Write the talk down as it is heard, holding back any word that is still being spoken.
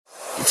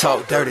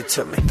Talk dirty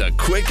to me. The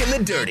Quick and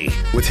the Dirty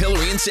with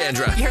Hillary and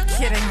Sandra. You're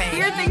kidding me.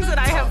 Here are things that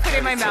I have put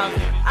in my mouth.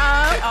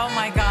 Oh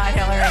my God,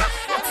 Hillary.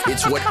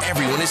 It's what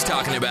everyone is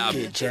talking about.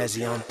 Get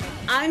jazzy on.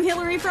 I'm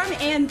Hillary from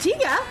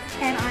Antigua.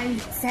 And I'm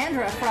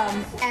Sandra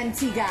from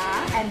Antigua,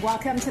 and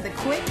welcome to the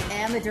Quick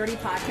and the Dirty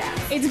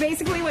podcast. It's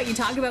basically what you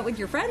talk about with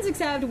your friends,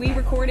 except we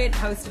record it,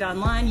 post it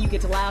online, you get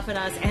to laugh at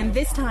us, and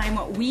this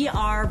time we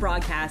are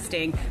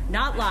broadcasting,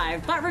 not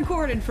live, but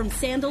recorded from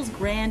Sandals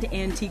Grand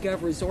Antigua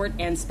Resort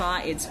and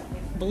Spa. It's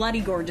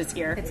bloody gorgeous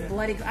here. It's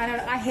bloody.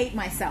 I hate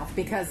myself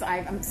because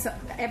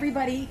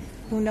everybody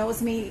who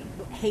knows me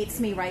hates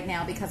me right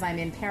now because I'm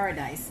in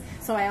paradise.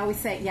 So I always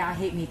say, yeah, I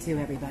hate me too,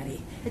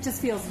 everybody. It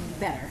just feels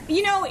better.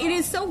 You know, it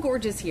is so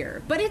gorgeous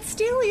here, but it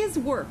still is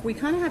work. We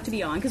kind of have to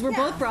be on because we're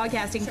both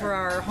broadcasting for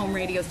our home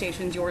radio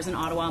stations, yours in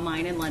Ottawa,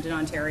 mine in London,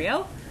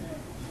 Ontario.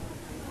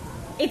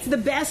 It's the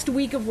best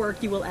week of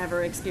work you will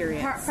ever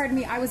experience. Pardon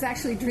me, I was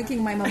actually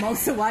drinking my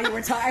mimosa while you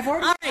were talking. I've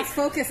already lost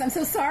focus. I'm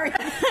so sorry.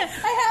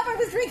 I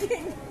was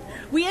drinking.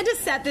 We had to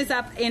set this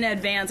up in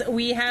advance.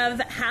 We have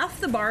half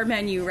the bar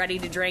menu ready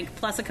to drink,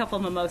 plus a couple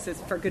of mimosas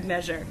for good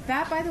measure.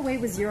 That, by the way,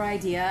 was your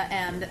idea,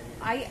 and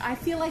I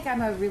feel like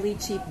I'm a really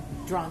cheap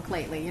drunk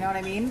lately. You know what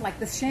I mean? Like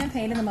the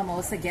champagne and the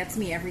mimosa gets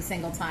me every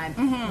single time.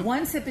 Mm-hmm.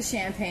 One sip of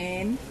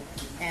champagne,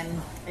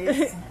 and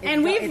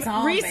we've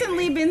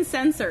recently been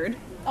censored.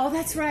 Oh,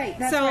 that's right.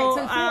 That's right. So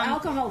throw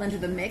alcohol into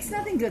the mix.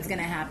 Nothing good's going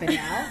to happen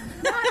now.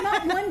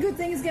 not one good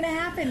thing is going to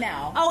happen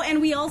now. Oh,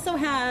 and we also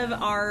have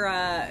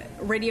our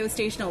radio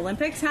station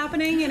Olympics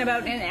happening in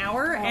about an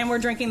hour, and we're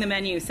drinking the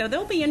menu, so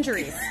there'll be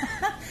injuries.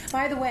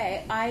 By the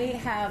way, I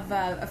have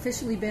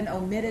officially been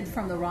omitted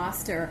from the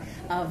roster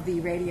of the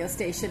radio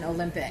station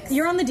Olympics.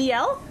 You're on the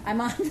DL? I'm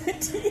on the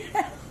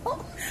DL.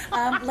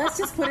 Let's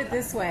just put it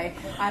this way: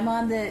 I'm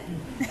on the.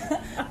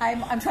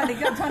 I'm trying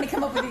to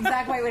come up with the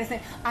exact right way to say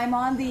it. I'm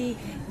on the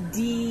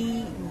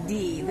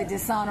DD, the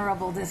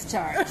Dishonorable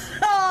Discharge.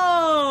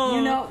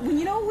 Oh,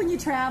 when you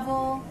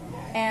travel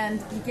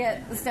and you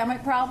get the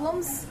stomach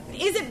problems.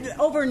 Is it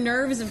over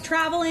nerves of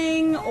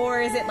traveling, or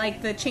is it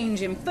like the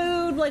change in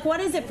food? Like, what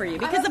is it for you?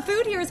 Because the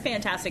food here is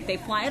fantastic. They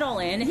fly it all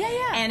in,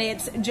 and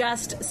it's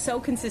just so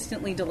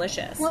consistently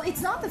delicious. Well, it's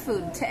not the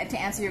food, to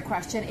answer your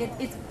question.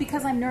 It's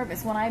because I'm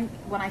nervous. When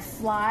I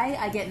fly,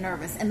 I get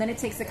nervous, and then it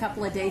takes a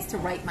couple of days to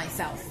right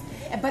myself.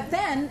 But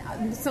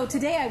then, so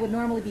today I would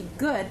normally be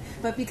good,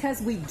 but because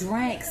we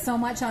drank so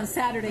much on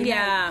Saturday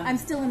night, I'm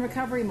still in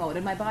recovery mode,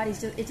 and my body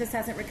just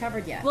hasn't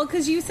recovered yet. Well,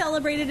 because you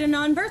celebrated a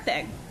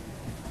non-birthday.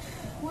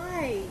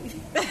 Why?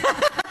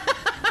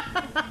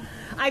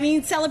 I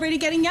mean, celebrated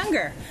getting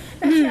younger.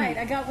 That's right.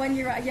 I got 1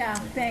 year. Yeah,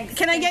 thanks.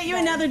 Can I get you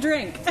another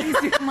drink? Please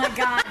do. Oh, my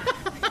God.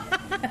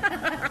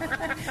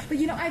 But,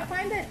 I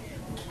find that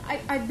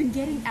I've been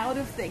getting out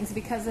of things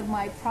because of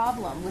my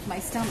problem with my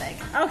stomach.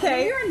 Okay.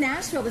 When we were in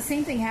Nashville, the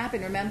same thing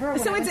happened, remember?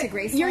 When I went to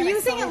Graceland, you're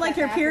using it like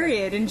your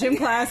period in gym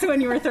class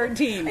when you were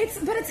 13. But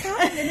it's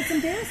happened, and it's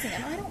embarrassing.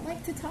 And I don't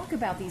like to talk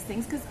about these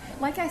things because,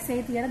 like I say,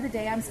 at the end of the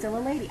day, I'm still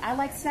a lady. I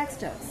like sex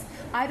jokes.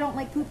 I don't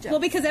like poop jokes. Well,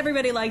 because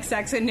everybody likes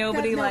sex and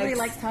nobody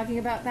likes talking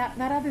about that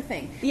other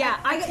thing.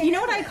 Yeah, you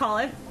know what I call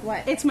it?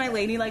 What? It's my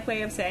ladylike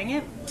way of saying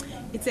it.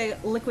 It's a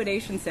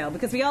liquidation sale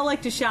because we all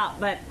like to shop,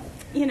 but,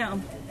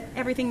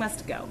 everything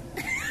must go.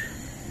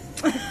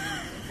 I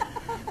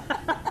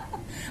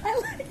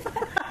like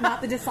that.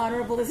 Not the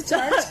dishonorable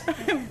discharge.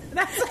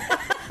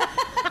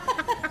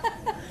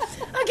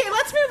 Okay,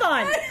 let's move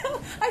on.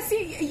 I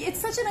see. It's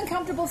such an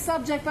uncomfortable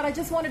subject, but I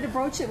just wanted to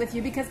broach it with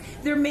you because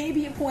there may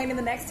be a point in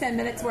the next 10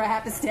 minutes where I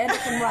have to stand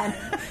up and run.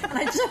 And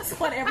I just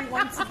want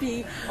everyone to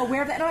be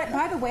aware of that. And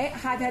by the way,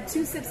 I've had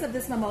 2 sips of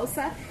this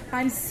mimosa.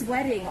 I'm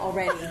sweating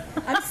already.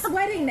 I'm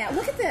sweating now.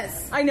 Look at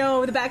this. I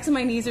know. The backs of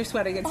my knees are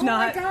sweating. It's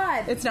my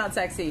God. It's not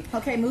sexy.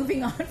 Okay,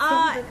 moving on from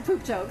the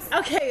poop jokes.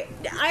 Okay,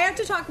 I have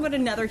to talk about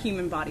another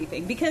human body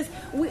thing because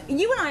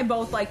you and I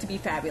both like to be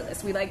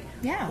fabulous.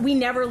 We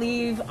never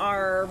leave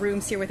our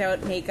rooms here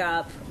without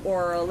makeup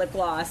or a lip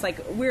gloss. Like,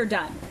 we're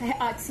done.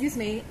 Excuse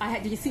me.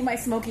 Did you see my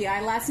smoky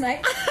eye last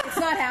night? It's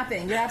not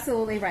happening. You're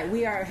absolutely right.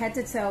 We are head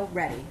to toe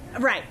ready.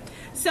 Right.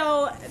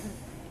 So,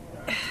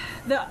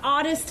 the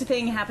oddest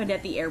thing happened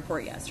at the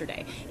airport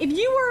yesterday. If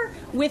you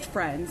were with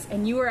friends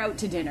and you were out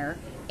to dinner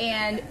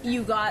and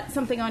you got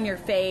something on your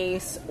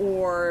face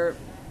or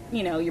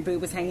your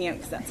boob was hanging out,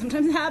 because that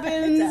sometimes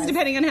happens,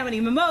 depending on how many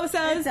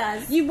mimosas. It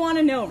does. You want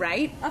to know,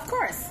 right? Of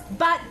course.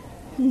 But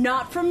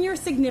not from your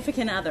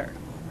significant other.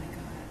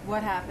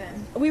 What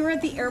happened? We were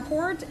at the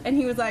airport, and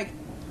he was like,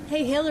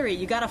 "Hey, Hillary,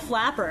 you got a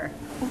flapper."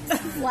 What's a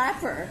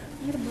flapper?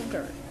 I had a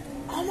booger.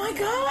 Oh, my God.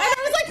 And I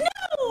was like,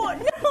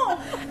 no.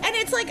 And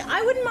it's like,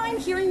 I wouldn't mind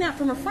hearing that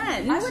from a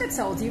friend. I would have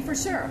told you, for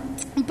sure.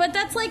 But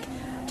that's like,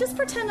 just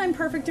pretend I'm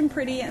perfect and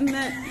pretty, and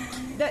that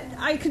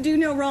I could do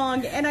no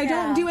wrong, and I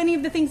don't do any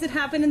of the things that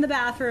happen in the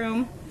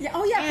bathroom. Yeah.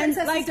 Oh, yeah, and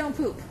princesses don't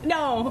poop.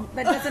 No.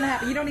 That doesn't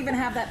happen. You don't even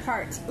have that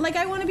part. Like,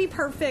 I want to be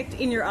perfect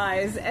in your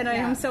eyes, and I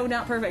am so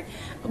not perfect.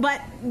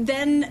 But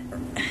then,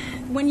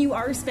 when you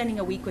are spending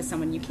a week with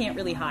someone, you can't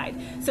really hide.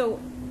 So,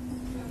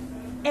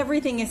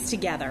 everything is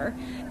together.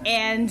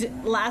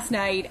 And last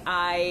night,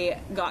 I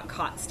got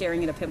caught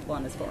staring at a pimple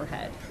on his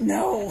forehead.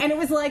 No. And it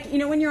was like, you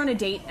know when you're on a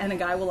date and a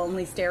guy will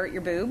only stare at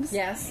your boobs?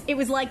 Yes. It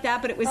was like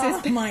that, but it was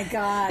Oh, my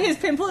God. his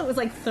pimple. It was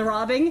like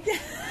throbbing.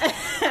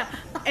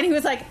 And he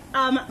was like,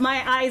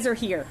 my eyes are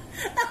here.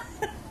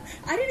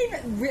 I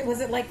didn't even... Was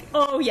it like...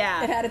 Oh,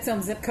 yeah. It had its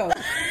own zip code.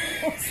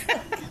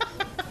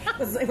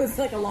 It was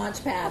like a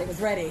launch pad. It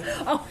was ready.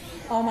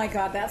 Oh my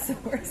God, that's the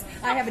worst.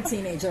 I have a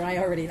teenager. I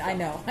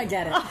know. I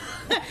get it.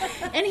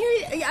 And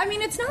here, I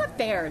mean, it's not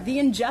fair. The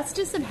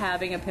injustice of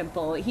having a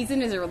pimple. He's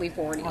in his early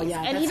 40s. Oh,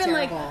 yeah, and that's even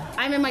terrible. like,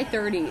 I'm in my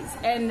 30s.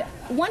 And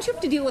once you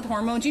have to deal with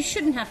hormones, you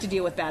shouldn't have to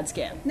deal with bad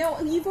skin. No,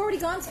 you've already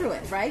gone through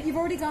it, right? You've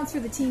already gone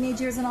through the teenage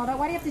years and all that.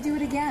 Why do you have to do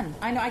it again?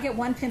 I know I get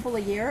one pimple a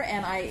year,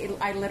 and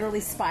I literally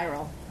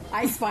spiral.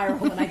 I spiral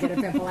when I get a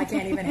pimple. I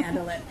can't even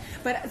handle it.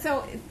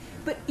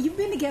 But you've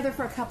been together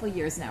for a couple of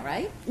years now,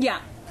 right? Yeah.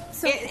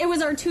 So it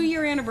was our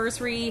 2-year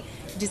anniversary,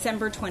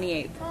 December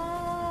 28th.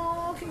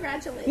 Oh,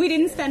 congratulations. We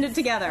didn't spend it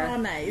together. Oh,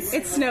 nice.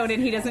 It snowed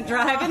and he doesn't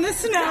drive in the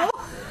snow.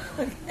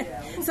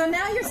 Okay. So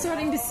now you're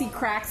starting to see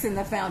cracks in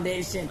the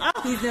foundation.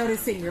 He's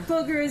noticing your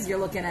boogers. You're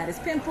looking at his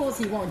pimples.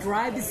 He won't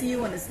drive to see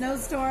you in a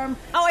snowstorm.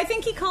 Oh, I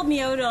think he called me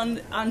out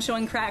on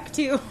showing crack,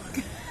 too.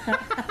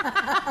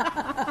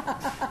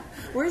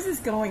 Where's this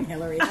going,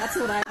 Hillary? That's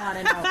what I want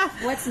to know.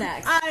 What's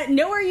next?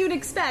 Nowhere you'd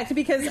expect,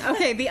 because,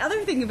 okay, the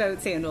other thing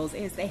about Sandals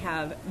is they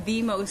have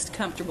the most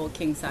comfortable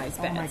king-size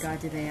beds. Oh, my God,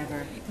 do they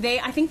ever?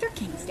 I think they're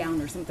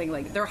Kingsdown or something,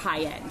 like, they're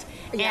high-end.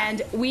 Yeah.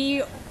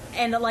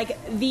 And like,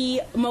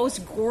 the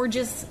most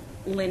gorgeous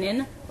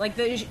linen, like,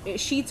 the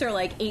sheets are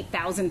like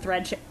 8,000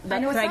 thread I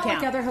know it's not count.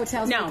 like other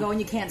hotels where No. you go and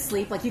you can't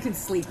sleep. Like, you can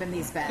sleep in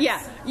these beds.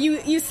 Yeah,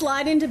 you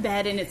slide into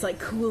bed and it's like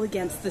cool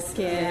against the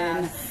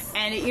skin,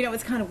 and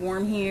it's kind of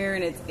warm here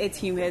and it's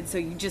humid, so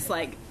you just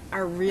like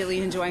are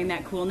really enjoying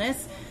that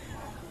coolness.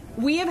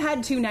 We have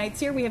had 2 nights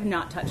here. We have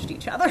not touched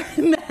each other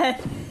in bed.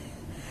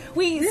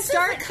 This is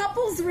a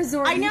couples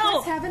resort. I know. You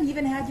guys haven't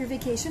even had your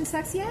vacation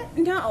sex yet?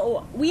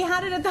 No, we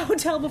had it at the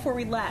hotel before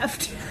we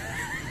left.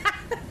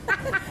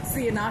 So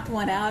you knocked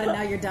one out and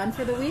now you're done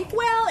for the week?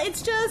 Well,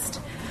 it's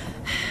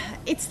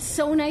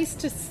so nice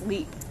to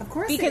sleep. Of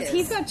course because it is.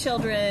 he's got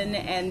children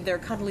and they're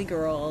cuddly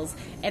girls,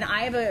 and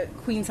I have a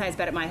queen size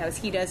bed at my house.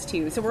 He does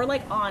too. So we're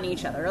like on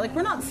each other. Like,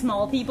 we're not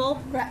small people.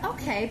 Right.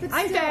 Okay, but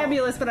I'm still.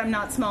 fabulous, but I'm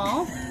not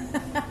small.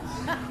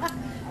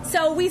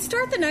 So we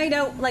start the night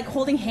out like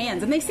holding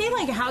hands, and they say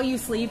like how you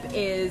sleep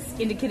is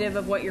indicative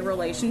of what your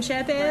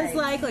relationship is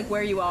Right. like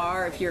where you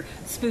are. If you're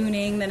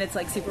spooning, then it's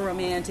like super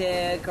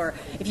romantic, or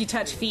if you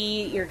touch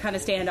feet, you're kind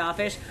of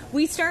standoffish.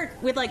 We start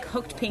with like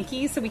hooked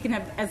pinkies so we can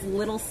have as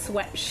little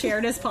sweat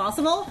shared as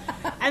possible,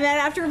 and then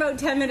after about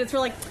 10 minutes, we're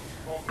like,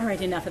 all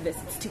right, enough of this.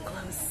 It's too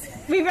close.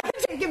 We better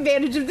take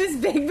advantage of this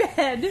big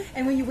bed.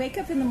 And when you wake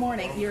up in the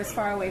morning, you're as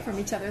far away from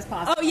each other as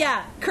possible. Oh,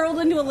 yeah. Curled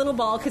into a little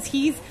ball because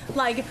he's,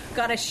 like,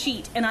 got a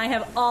sheet and I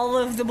have all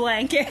of the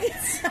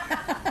blankets.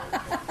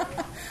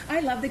 I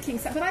love the king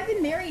size. But I've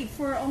been married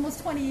for almost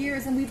 20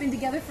 years, and we've been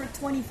together for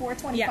 24,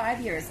 25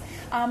 years.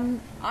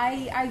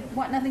 I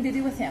want nothing to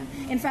do with him.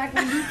 In fact,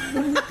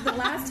 the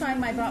last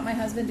time I brought my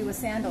husband to a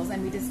Sandals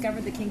and we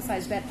discovered the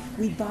king-size bed,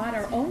 we bought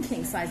our own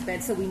king-size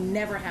bed so we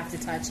never have to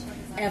touch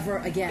ever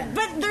again.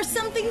 But there's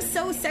something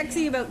so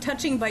sexy about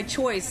touching by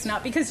choice,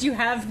 not because you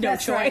have no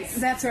That's choice. right.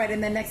 That's right.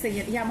 And then next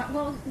thing,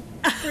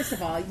 first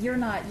of all, your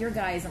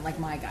guy isn't like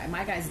my guy.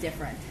 My guy's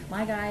different.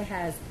 My guy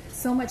has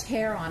so much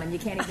hair on him you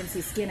can't even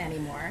see skin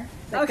anymore.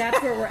 Like, Okay.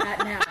 That's where we're at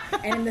now.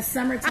 And in the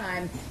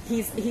summertime,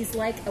 he's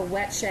like a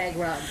wet shag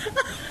rug.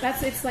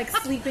 It's like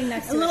sleeping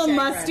next to A little shag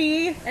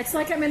musty. rug. It's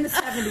like I'm in the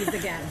 70s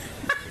again.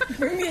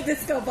 Bring me a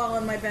disco ball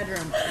in my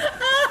bedroom.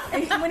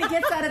 And when he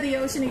gets out of the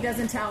ocean, he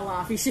doesn't towel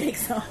off. He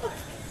shakes off.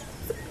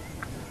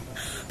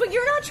 But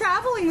you're not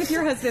traveling with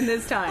your husband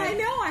this time. I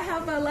know. I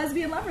have a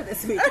lesbian lover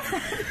this week.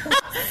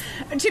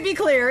 To be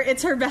clear,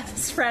 it's her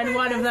best friend,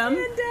 one of them.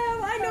 And,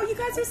 I know, you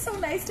guys are so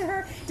nice to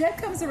her. Deb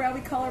comes around,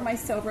 we call her my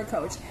sober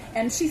coach,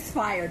 and she's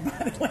fired,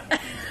 by the way.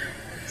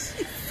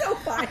 She's so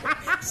fired.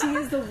 She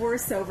is the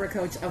worst sober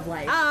coach of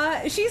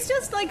life. She's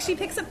just like, she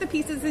picks up the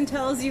pieces and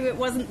tells you it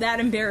wasn't that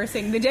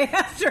embarrassing the day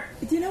after.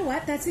 You know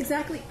what? That's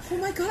exactly... Oh,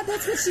 my God,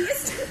 that's what she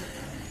is.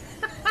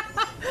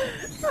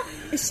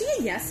 Is she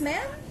a yes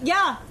man?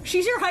 Yeah,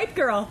 she's your hype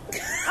girl.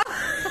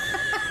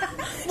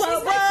 She's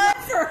my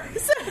flipper.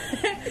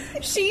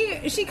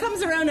 She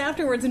comes around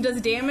afterwards and does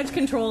damage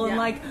control and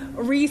like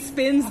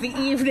respins the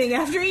evening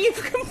after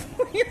you've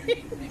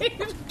completely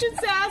made a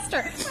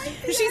disaster.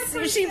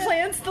 She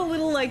plants the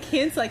little like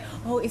hints like,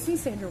 oh, isn't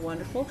Sandra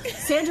wonderful?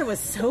 Sandra was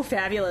so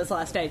fabulous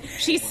last night.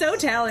 She's so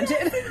talented.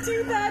 She doesn't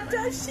do that,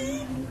 does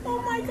she?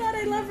 Oh my God,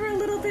 I love her a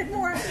little bit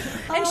more.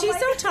 And she's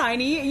so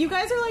tiny. You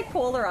guys are like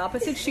polar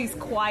opposites. She's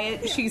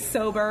quiet. She's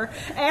sober.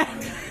 And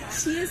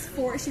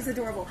she's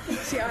adorable.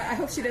 I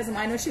hope she doesn't.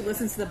 I know she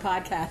listens to the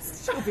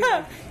podcast. She'll be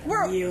like,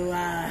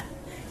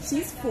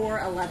 She's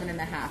 4'11" and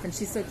a half, and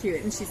she's so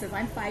cute. And she says,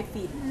 "I'm 5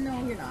 feet."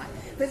 No, you're not.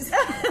 But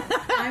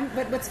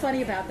but what's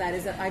funny about that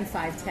is that I'm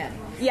 5'10".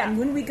 Yeah. And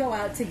when we go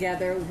out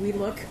together, we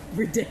look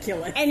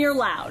ridiculous. And you're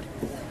loud.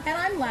 And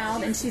I'm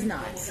loud, and she's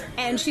not.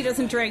 And she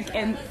doesn't drink,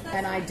 and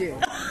I do.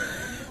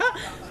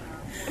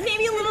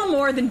 maybe a little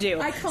more than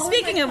do.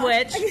 Speaking of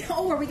which,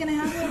 are we gonna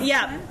have one?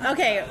 yeah.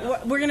 Okay,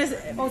 we're gonna.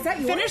 Oh, is that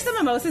yours? Finish the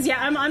mimosas.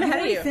 Yeah, I'm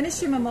ahead of you.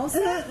 Finish your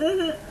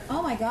mimosa.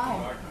 Oh my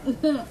god.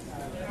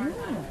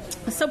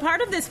 So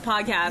part of this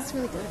podcast That's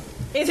really good.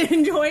 is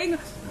enjoying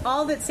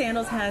all that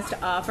Sandals has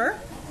to offer.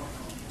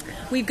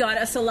 We've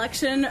got a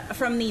selection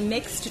from the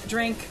mixed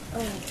drink.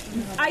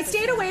 I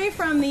stayed away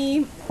from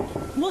the.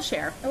 We'll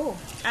share.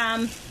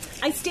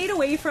 I stayed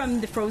away from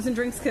the frozen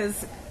drinks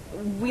because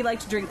we like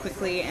to drink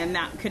quickly, and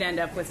that could end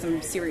up with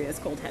some serious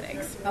cold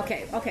headaches.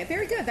 Okay,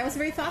 very good. That was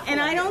very thoughtful.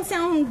 And I don't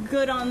sound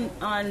good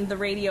on the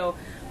radio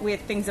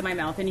with things in my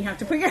mouth, and you have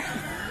to put your.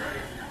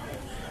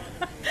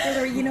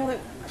 You know that.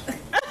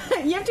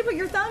 You have to put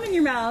your thumb in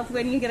your mouth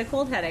when you get a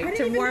cold headache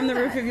to warm the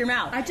roof of your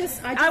mouth.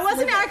 I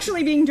wasn't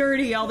actually being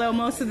dirty, although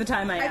most of the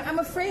time I am. I'm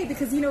afraid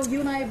because you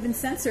and I have been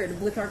censored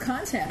with our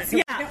content, so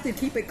we have to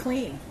keep it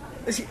clean.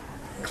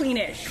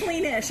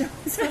 Cleanish.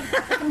 So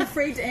I'm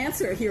afraid to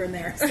answer here and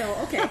there. So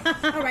okay,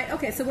 all right.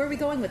 Okay, so where are we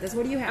going with this?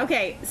 What do you have?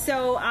 Okay,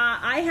 so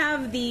I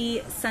have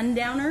the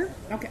Sundowner.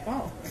 Okay.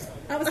 Oh,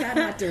 how was that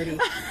not dirty?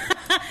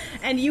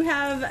 And you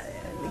have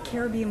the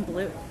Caribbean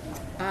Blue.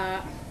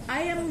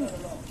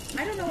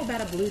 I don't know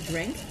about a blue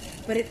drink,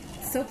 but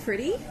it's so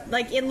pretty.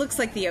 Like, it looks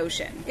like the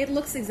ocean. It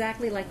looks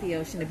exactly like the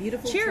ocean. A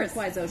beautiful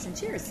turquoise ocean.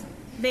 Cheers.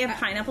 They have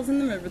pineapples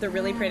in them. They're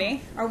really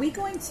pretty. We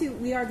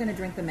are going to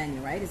drink the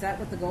menu, right? Is that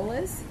what the goal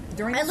is?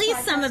 At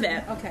least some of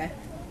it. Okay.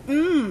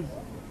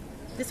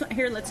 This one,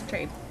 here, let's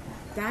trade.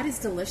 That is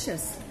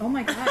delicious. Oh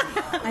my God.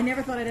 I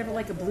never thought I'd ever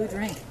like a blue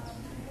drink.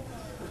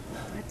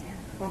 God damn.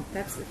 Well,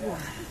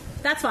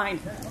 That's fine.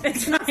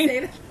 It's fine.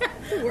 Say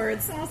the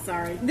words. Oh,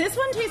 sorry. This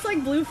one tastes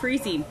like blue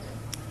freezy.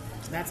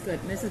 That's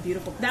good. This is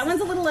beautiful. That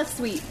one's a little less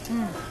sweet.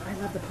 I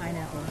love the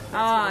pineapple.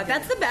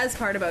 That's the best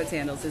part about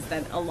Sandals is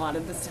that a lot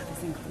of the stuff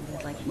is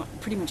included,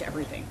 like pretty much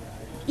everything,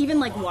 even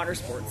like water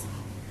sports.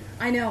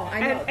 I know.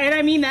 And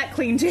I mean that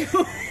clean too.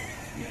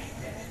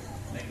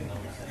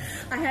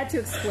 I had to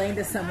explain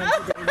to someone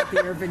today what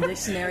the Urban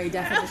Dictionary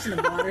definition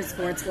of water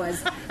sports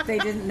was. They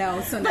didn't know.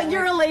 So but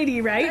you're a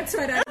lady, right? That's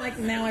right. I'm like,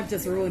 now I've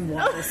just ruined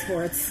water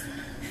sports.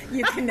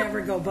 You can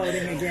never go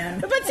boating again.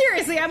 But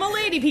seriously, I'm a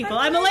lady, people.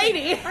 I'm a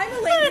lady. I'm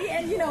a lady,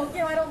 and you know,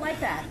 I don't like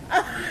that.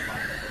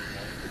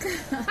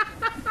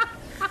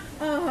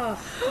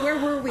 Where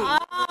were we?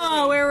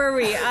 Where were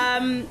we?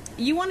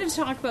 You wanted to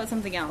talk about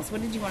something else. What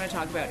did you want to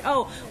talk about?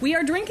 Oh, we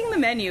are drinking the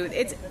menu.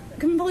 It's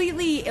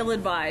completely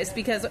ill-advised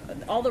because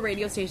all the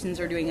radio stations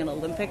are doing an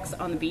Olympics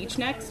on the beach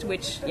next,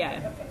 which,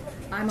 yeah.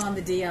 I'm on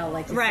the DL,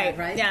 like you said,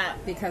 right? Yeah.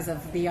 Because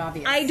of the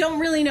obvious. I don't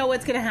really know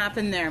what's going to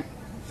happen there.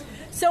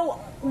 So,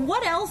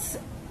 what else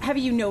have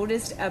you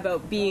noticed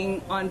about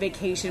being on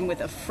vacation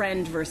with a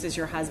friend versus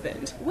your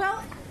husband?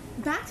 Well,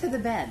 back to the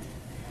bed.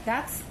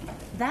 That's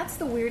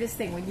the weirdest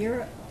thing when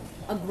you're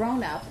a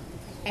grown-up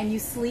and you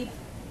sleep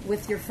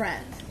with your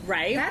friend.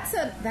 Right.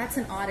 That's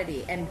an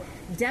oddity, and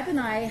Deb and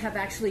I have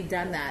actually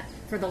done that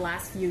for the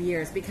last few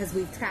years because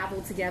we've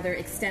traveled together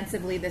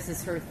extensively. This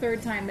is her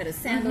third time at a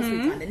Sandals.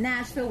 We've gone to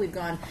Nashville. We've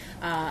gone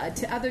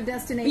to other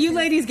destinations. You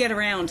ladies get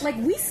around. Like,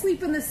 we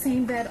sleep in the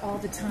same bed all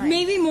the time.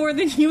 Maybe more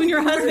than you and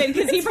your husband,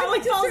 because he probably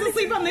falls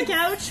asleep on the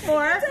couch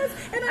more.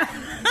 And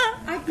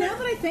now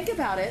that I think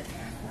about it,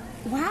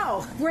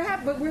 wow,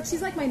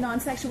 she's like my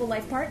non-sexual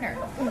life partner.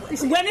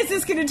 When is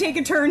this going to take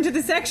a turn to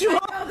the sexual?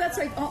 Oh, that's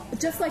right. Oh,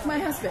 just like my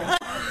husband.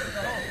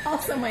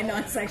 Also my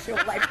non-sexual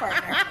life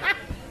partner.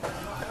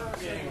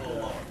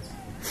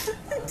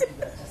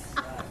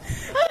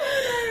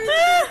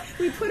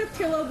 We put a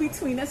pillow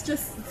between us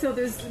just so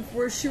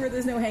we're sure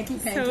there's no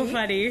hanky-panky. So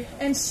funny.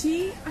 And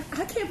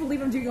I can't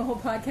believe I'm doing a whole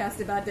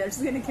podcast about that.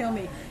 She's going to kill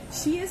me.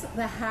 She is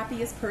the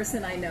happiest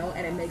person I know,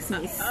 and it makes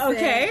me sick.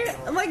 Okay.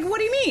 Like, what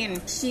do you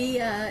mean?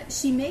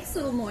 She makes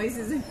little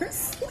noises in her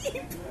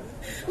sleep.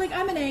 Like,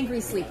 I'm an angry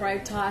sleeper. I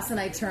toss and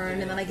I turn,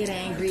 and then I get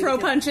angry. Throw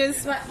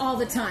punches? All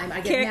the time. I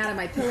get mad at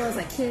my pillows.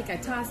 I kick. I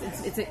toss.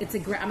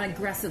 I'm an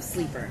aggressive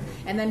sleeper.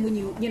 And then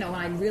when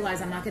I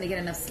realize I'm not going to get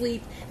enough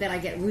sleep, then I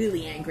get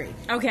really angry.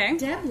 Okay.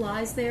 Deb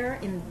lies there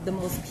in the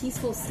most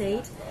peaceful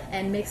state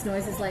and makes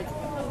noises like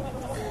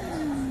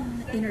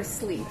in her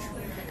sleep.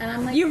 And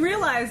I'm like, you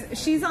realize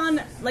she's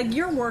on, like,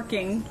 you're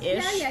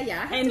working-ish.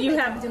 Yeah. And you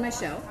have to do my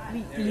show.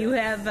 You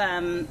have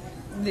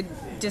the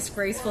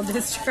disgraceful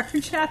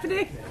discharge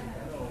happening.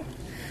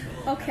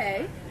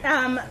 Okay.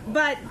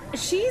 But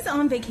she's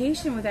on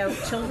vacation without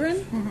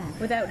children,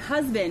 without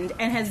husband,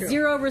 and has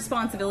zero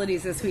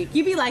responsibilities this week.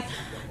 You'd be like,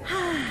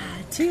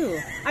 two.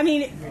 I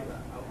mean,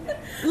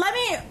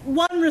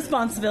 one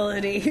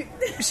responsibility.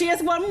 She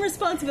has one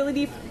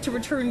responsibility to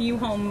return you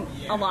home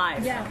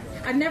alive. Yeah.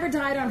 I've never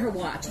died on her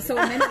watch, so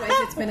in many ways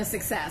it's been a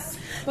success.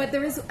 But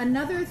there is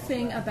another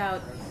thing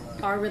about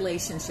our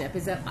relationship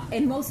is that,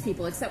 and most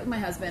people, except with my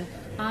husband,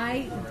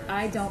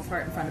 I don't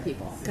fart in front of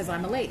people because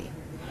I'm a lady,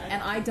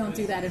 and I don't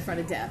do that in front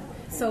of Deb.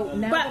 So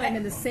now that I'm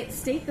in the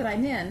state that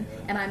I'm in,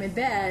 and I'm in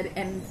bed,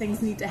 and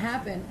things need to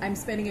happen, I'm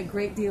spending a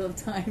great deal of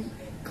time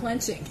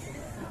clenching.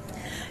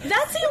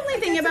 That's the only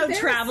thing about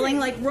traveling,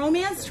 like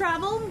romance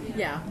travel.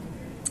 Yeah.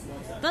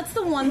 That's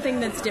the one thing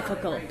that's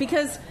difficult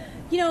because,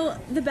 you know,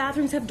 the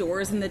bathrooms have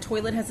doors and the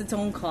toilet has its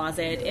own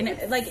closet, and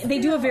they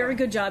do a very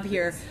good job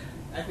here.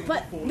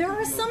 But there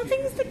are some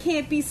things that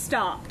can't be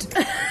stopped.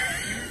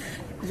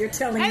 You're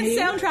telling me? And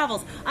sound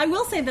travels. I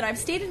will say that I've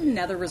stayed at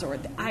another resort.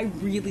 I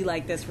really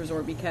like this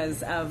resort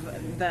because of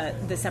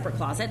the separate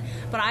closet.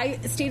 But I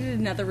stayed at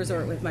another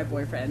resort with my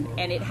boyfriend,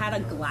 and it had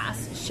a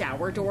glass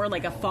shower door,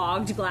 like a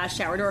fogged glass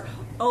shower door,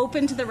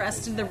 open to the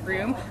rest of the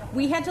room.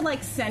 We had to,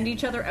 like, send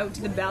each other out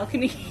to the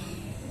balcony.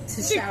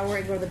 To shower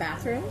and go to the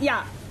bathroom?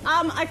 Yeah.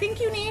 I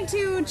think you need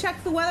to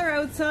check the weather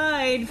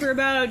outside for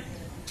about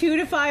 2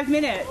 to 5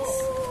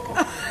 minutes.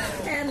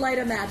 And light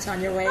a match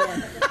on your way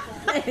in.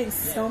 Thanks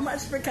so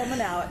much for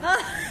coming out.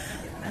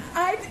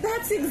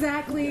 That's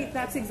exactly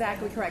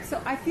correct. So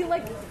I feel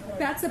like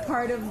that's a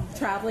part of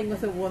traveling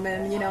with a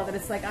woman, you know, that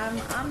it's like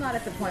I'm not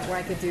at the point where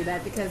I could do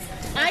that because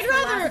I'd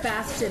rather the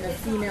bastion of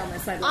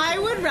femaleness. I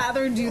would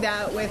rather do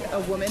that with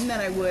a woman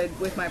than I would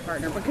with my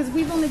partner because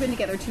we've only been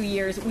together 2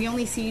 years. We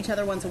only see each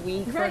other once a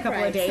week for a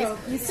couple of days.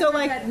 So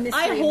like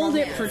I hold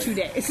it for 2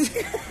 days.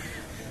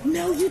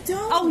 No, you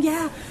don't. Oh,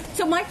 yeah.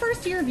 So my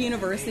first year of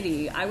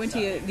university, I went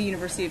to the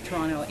University of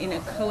Toronto in a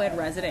co-ed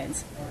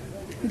residence.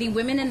 The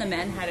women and the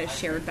men had a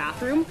shared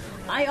bathroom.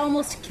 I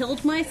almost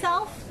killed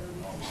myself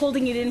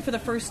holding it in for the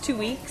first 2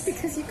 weeks.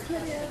 Because you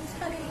couldn't,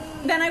 honey.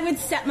 Then I would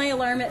set my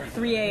alarm at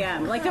 3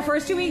 a.m. Like the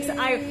first 2 weeks,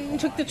 I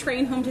took the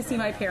train home to see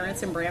my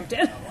parents in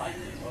Brampton.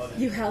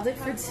 You held it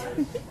for 2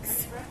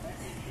 weeks?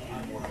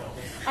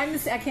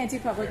 I can't do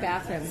public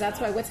bathrooms. That's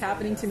why what's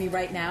happening to me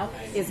right now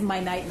is my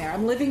nightmare.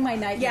 I'm living my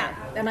nightmare.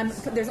 Yeah. And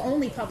there's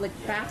only public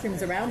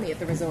bathrooms around me at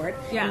the resort.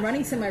 Yeah. And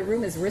running to my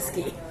room is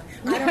risky.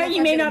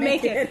 You may not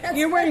make it.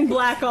 You're wearing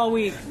black all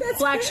week.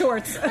 Black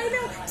shorts. I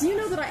know. Do you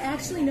know that I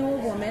actually know a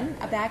woman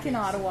back in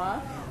Ottawa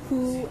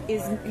who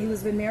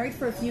has been married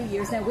for a few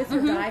years now with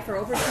her guy for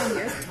over 10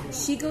 years.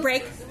 She goes...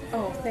 Break.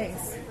 Oh,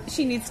 thanks.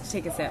 She needs to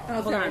take a sip.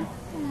 Oh, hold on.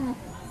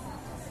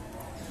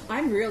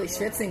 I'm really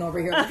schwitzing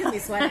over here. Look at me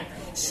sweating.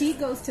 She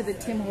goes to the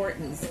Tim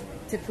Hortons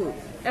to poop.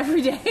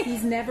 Every day?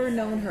 He's never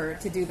known her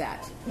to do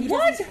that. He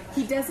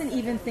doesn't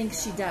even think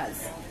she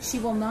does. She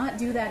will not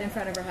do that in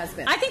front of her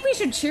husband. I think we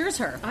should cheers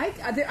her. I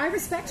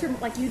respect her.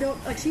 Like, you don't...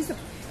 Like, she's...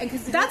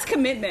 Because that's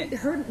commitment.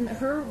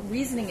 Her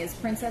reasoning is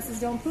princesses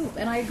don't poop.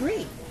 And I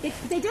agree.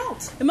 They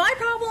don't. My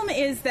problem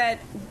is that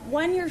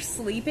when you're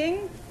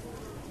sleeping...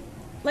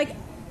 Like...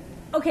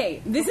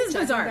 Okay, this is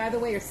bizarre. By the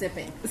way, you're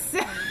sipping.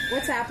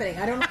 What's happening?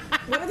 I don't know.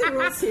 What are the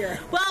rules here?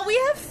 Well, we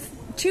have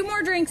 2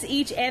 more drinks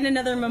each and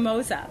another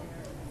mimosa.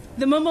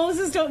 The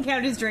mimosas don't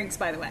count as drinks,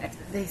 by the way.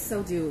 They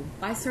so do.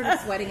 I started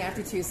sweating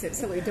after 2 sips,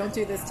 so don't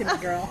do this to me,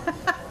 girl.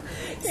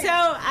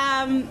 So,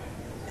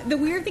 the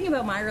weird thing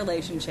about my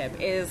relationship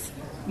is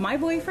my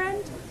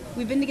boyfriend,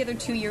 we've been together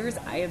 2 years,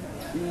 I have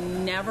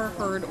never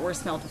heard or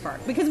smelled a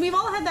fart. Because we've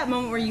all had that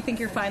moment where you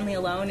think you're finally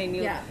alone and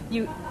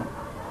you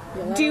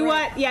do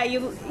what? Yeah,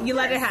 you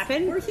let it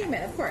happen. We're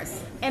human, of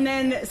course. And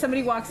then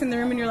somebody walks in the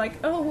room and you're like,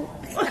 oh.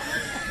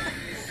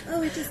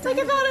 Oh, it just... Like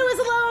I thought I was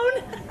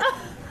alone.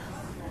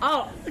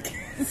 Oh.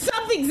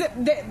 Something's...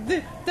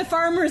 The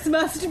farmers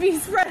must be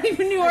spreading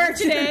manure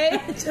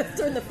today. Just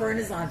turned the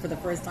furnace on for the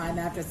first time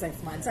after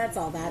 6 months. That's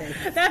all that is.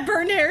 That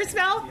burned hair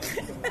smell?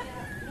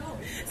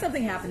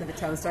 Something happened to the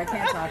toaster. I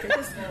can't talk.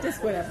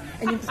 Just whatever.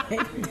 And you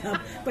take it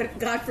down. But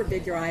God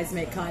forbid your eyes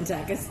make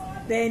contact because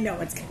they know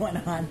what's going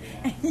on.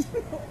 And you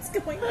know what's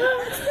going on.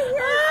 That's the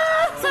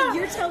worst. So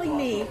you're telling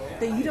me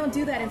that you don't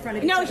do that in front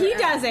of each other? No, he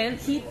doesn't.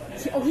 He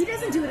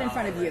doesn't do it in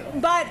front of you.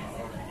 But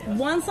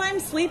once I'm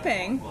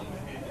sleeping,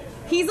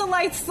 he's a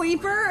light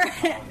sleeper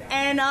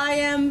and I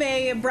am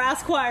a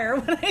brass choir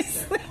when I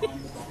sleep.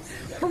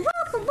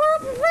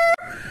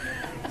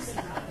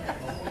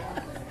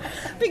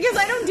 Because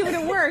I don't do it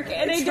at work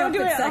and I don't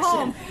do it at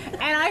home.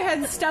 And I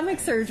had stomach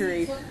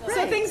surgery. Right.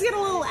 So things get a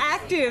little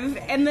active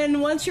and then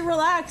once you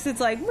relax, it's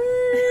like... All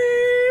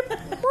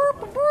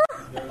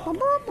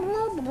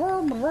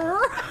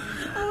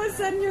of a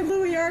sudden you're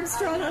Louis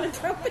Armstrong on a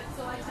trumpet.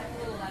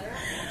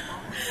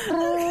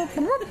 I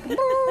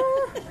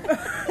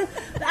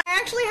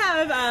actually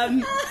have...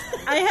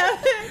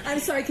 I'm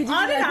sorry, could you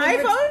on an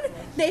iPhone,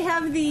 they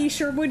have the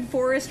Sherwood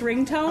Forest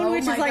ringtone,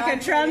 which is like a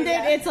trumpet.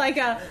 Yeah. It's like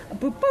a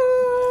boop,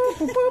 boop,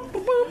 boop, boop,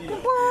 boop,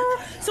 boop,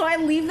 boop. So I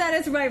leave that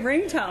as my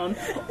ringtone.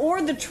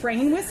 Or the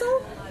train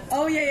whistle.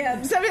 Oh,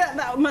 yeah. So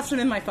that must have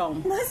been my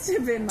phone. Must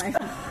have been my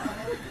phone.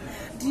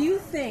 Do you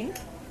think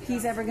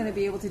he's ever going to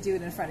be able to do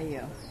it in front of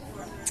you?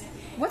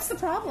 What's the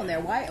problem there?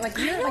 Why?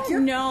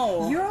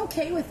 No. You're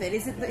okay with it?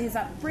 Is it his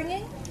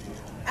upbringing?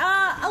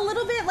 A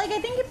little bit. Like I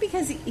think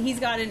because he's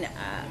got has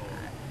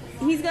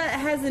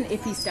an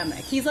iffy stomach.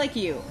 He's like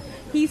you.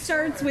 He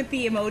starts with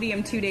the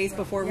Imodium 2 days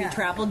before we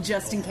travel,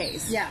 just in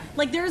case. Yeah.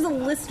 Like there's a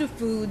list of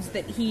foods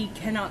that he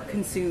cannot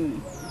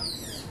consume.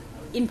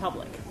 in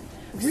public.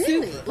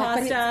 Really? Soup, But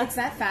pasta. it's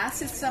that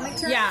fast, his stomach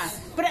turns? Yeah,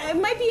 but it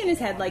might be in his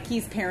head, like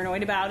he's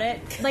paranoid about it.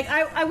 Like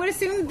I would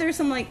assume that there's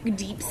some like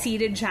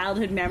deep-seated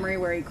childhood memory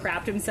where he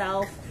crapped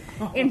himself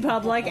in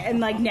public, and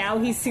like now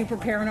he's super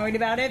paranoid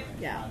about it.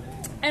 Yeah.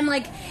 And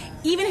like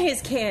even his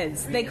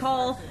kids, we've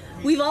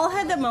all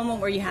had that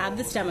moment where you have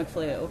the stomach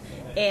flu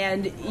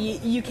and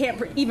you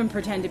can't even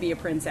pretend to be a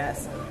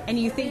princess, and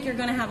you think you're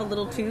going to have a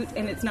little toot,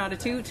 and it's not a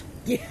toot.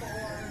 Yeah.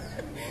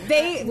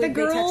 The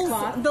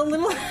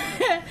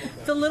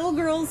little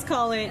girls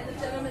call it,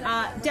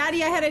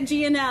 Daddy, I had a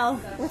GNL.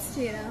 What's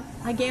GNL?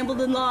 I gambled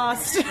and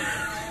lost.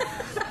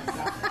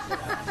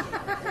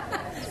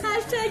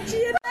 Hashtag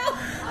GNL.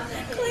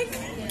 Click.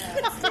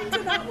 Stick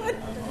to that one.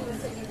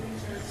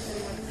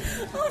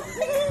 Oh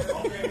my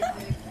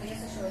God.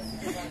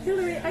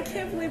 Hillary, I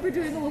can't believe we're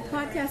doing a little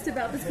podcast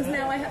about this, because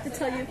now I have to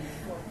tell you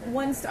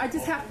one story.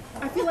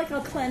 I feel like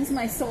I'll cleanse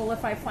my soul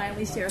if I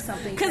finally share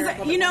something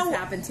terrible that once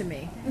happened to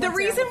me. The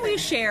reason we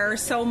share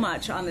so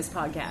much on this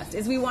podcast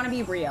is we want to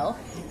be real,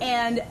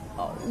 and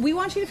we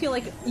want you to feel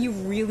like you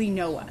really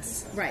know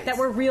us. Right. That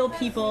we're real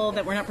people,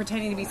 that we're not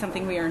pretending to be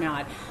something we are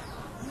not.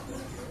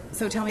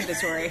 So tell me the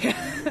story.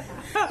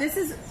 This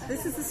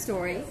is a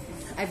story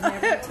I've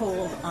never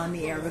told on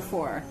the air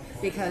before,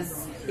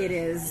 because it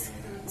is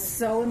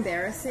so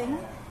embarrassing,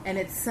 and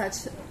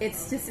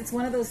it's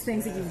one of those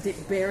things that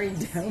you've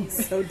buried down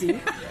so deep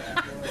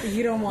that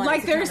you don't want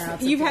like it to come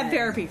out. You've had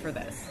therapy for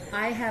this.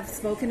 I have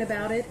spoken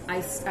about it.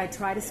 I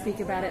try to speak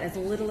about it as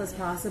little as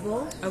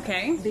possible.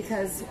 Okay.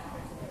 Because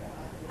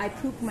I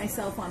pooped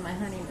myself on my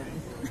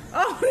honeymoon.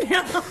 Oh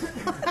no.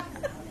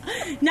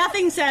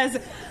 Nothing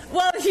says,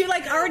 well, you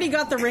like already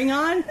got the ring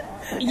on.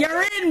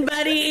 You're in,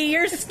 buddy.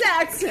 You're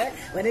stuck.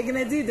 What are you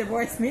gonna do?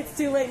 Divorce me? It's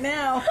too late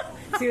now.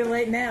 Too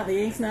late now.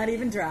 The ink's not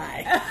even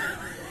dry.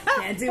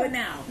 Can't do it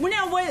now. Well,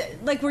 now what?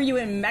 Like, were you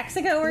in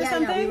Mexico or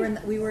something? Yeah,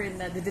 we were in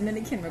the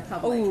Dominican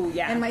Republic. Oh,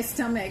 yeah. And my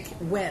stomach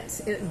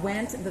went. It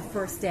went the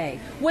first day.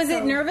 Was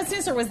it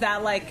nervousness, or was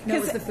that like? No,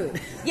 it was the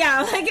food.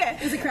 Yeah, like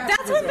it was a crap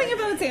that's resort. one thing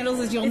about Sandals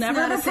is you'll It's never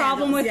not have a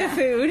problem Sandals, with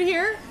the food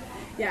here.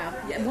 Yeah.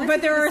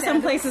 But there are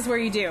some places where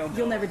you do.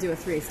 You'll never do a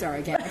 3-star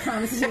again. I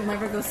promise you, you'll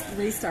never go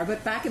 3-star.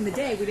 But back in the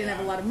day, we didn't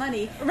have a lot of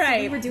money. Right.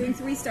 So we were doing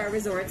 3-star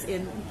resorts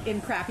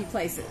in crappy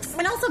places.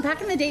 And also,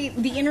 back in the day,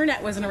 the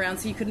internet wasn't around,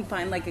 so you couldn't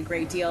find like a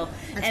great deal.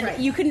 That's right.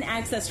 You couldn't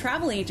access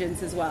travel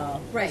agents as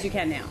well as you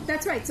can now.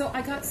 That's right. So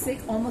I got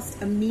sick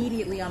almost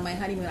immediately on my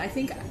honeymoon. I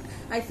think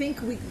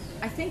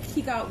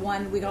he got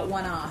one. We got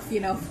one off,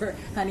 for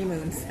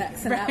honeymoon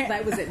sex, and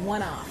that was it.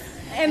 One off.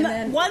 And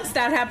then, once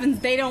that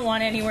happens, they don't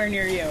want anywhere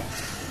near you.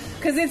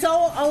 Because it's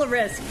all a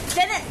risk.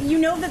 Then you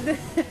know that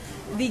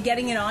the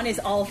getting it on is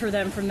all for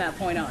them from that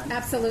point on.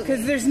 Absolutely.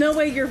 Because there's no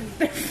way you're...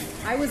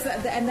 I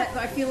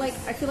feel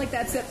like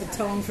that set the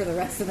tone for the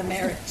rest of the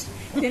marriage.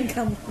 Didn't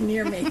come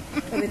near me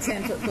with a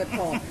 10-foot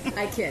pole.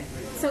 I kid.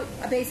 So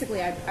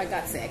basically, I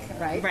got sick,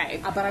 right?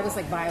 Right. But I was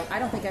like violent. I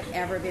don't think I've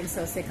ever been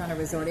so sick on a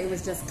resort. It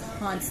was just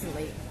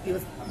constantly. It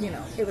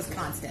was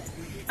constant.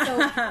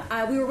 So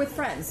we were with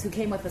friends who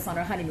came with us on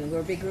our honeymoon. We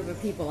were a big group of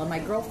people. And my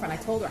girlfriend, I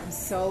told her, I'm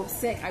so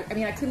sick.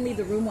 I couldn't leave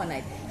the room one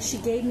night. She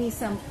gave me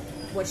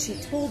what she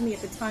told me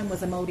at the time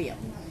was Imodium.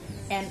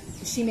 And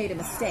she made a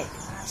mistake.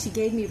 She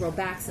gave me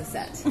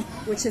Robaxacet,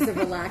 which is a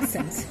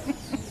relaxant.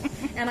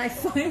 And I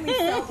finally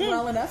felt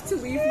well enough to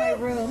leave my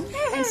room.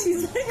 And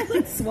she's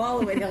like,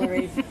 swallow it,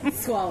 Hillary.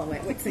 Swallow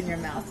it. What's in your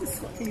mouth?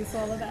 Can you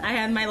swallow that? I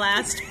had my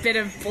last bit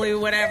of flu,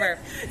 whatever.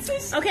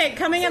 Okay,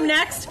 coming up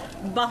next,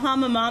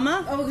 Bahama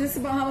Mama. Oh, this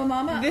is Bahama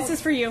Mama? This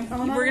is for you.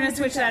 We're going to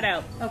switch that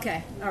out.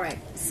 Okay, all right.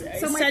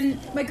 So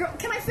my girl,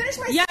 can I finish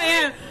my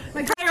Yeah.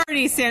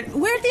 Priorities.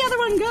 Where'd the other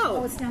one go?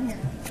 Oh, it's down here.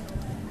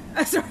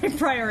 Sorry,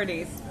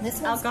 priorities.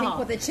 This one's alcohol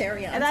pink with a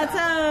cherry on That's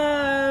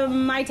top.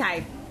 Mai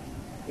Tai.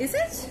 Is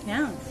it?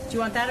 Yeah. Do you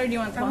want that or do you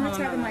want the I Bahama want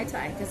to try the Mama? Mai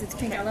Tai because it's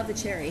pink. I love the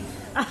cherry.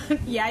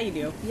 Yeah, you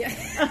do. Yeah.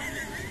 I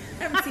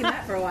haven't seen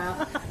that for a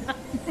while.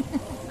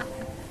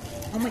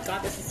 Oh my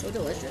God, this is so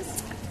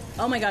delicious.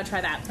 Oh my God,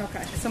 try that.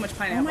 Okay. So much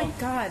pineapple. Oh my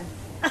God.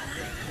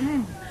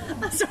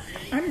 I'm sorry.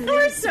 I'm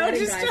really so sweating,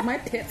 just... guys. My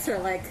pits are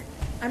like,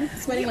 I'm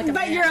sweating like a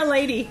But man. you're a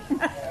lady.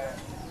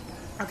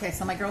 Okay,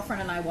 so my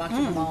girlfriend and I walked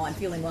to the mall. I'm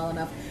feeling well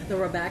enough. The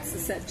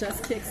Robaxacet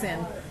just kicks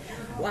in.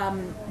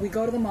 We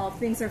go to the mall.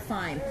 Things are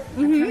fine.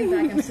 I'm coming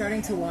back. I'm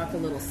starting to walk a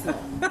little slow.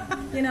 I'm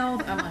like,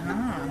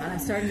 and I'm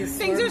starting to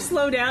slur. Things are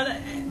slow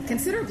down.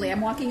 Considerably.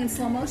 I'm walking in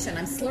slow motion.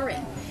 I'm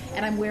slurring.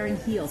 And I'm wearing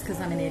heels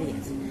because I'm an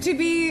idiot. To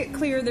be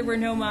clear, there were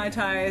no Mai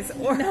Tais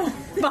or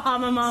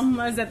Bahama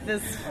Mamas at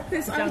this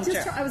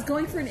juncture. I was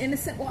going for an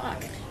innocent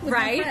walk with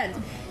my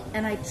friend.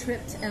 And I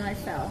tripped and I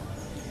fell.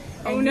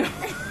 Oh, no.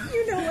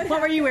 You know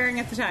what were you wearing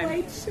at the time?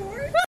 White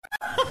shorts.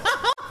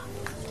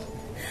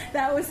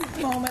 That was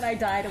the moment I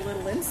died a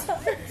little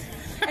inside.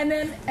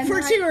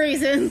 For two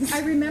reasons. I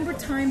remember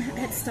time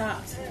had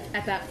stopped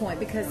at that point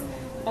because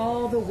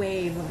all the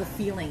wave of the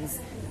feelings,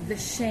 the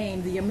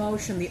shame, the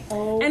emotion,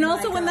 and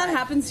also when that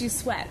happens, you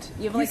sweat.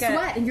 You have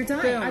sweat and you're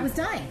dying. Boom. I was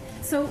dying.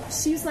 So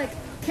she was like,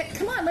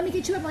 come on, let me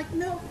get you up. I'm like,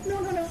 no,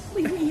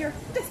 leave me here.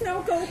 Just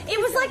no, go. It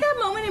was like that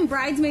moment in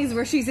Bridesmaids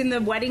where she's in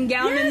the wedding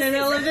gown in the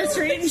middle of the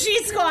street and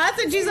she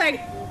squats and she's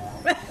like,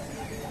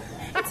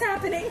 it's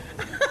happening.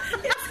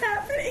 It's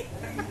happening.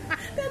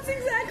 That's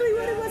exactly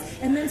what it was.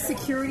 And then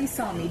security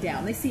saw me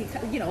down. They see,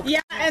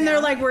 yeah, and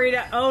they're like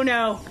worried, oh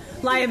no,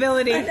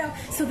 liability. I know.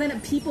 So then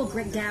people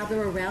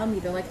gather around me.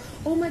 They're like,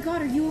 oh my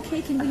God, are you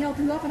okay? Can we help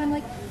you up? And I'm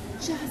like,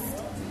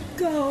 just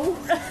go.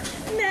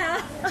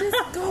 Nah,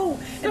 just go.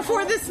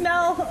 Before the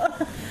smell.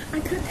 I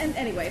couldn't. And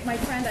anyway, my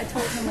friend, I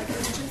told him, like, I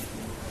just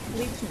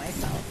leaped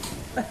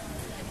myself.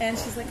 And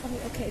she's like,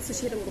 oh, okay. So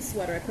she had a little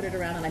sweater. I put it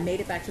around, and I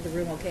made it back to the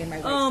room okay in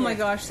my Oh, my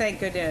gosh.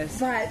 Thank goodness.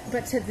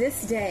 But to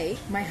this day,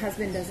 my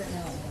husband doesn't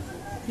know.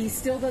 He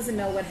still doesn't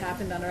know what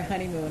happened on our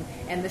honeymoon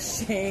and the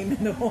shame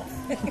and the whole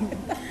thing.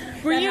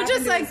 Were you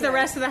just like the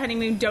rest of the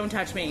honeymoon, don't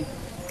touch me?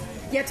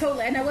 Yeah,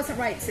 totally. And I wasn't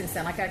right since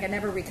then. Like, I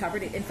never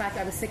recovered it. In fact,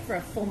 I was sick for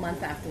a full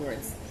month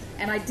afterwards.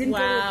 And I didn't go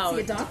to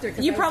see a doctor.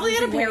 You probably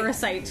had a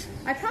parasite.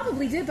 I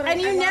probably did, but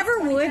and I you never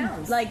would.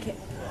 Pounds. Like,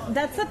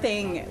 that's the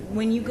thing.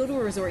 When you go to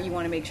a resort, you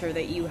want to make sure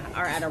that you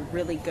are at a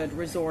really good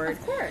resort.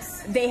 Of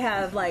course. They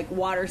have, like,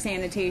 water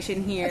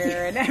sanitation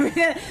here and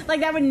everything.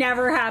 Like, that would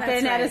never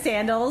happen at a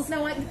Sandals.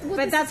 No,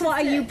 but that's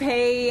why you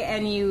pay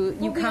and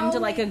you come to,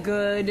 like, a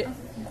good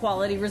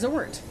quality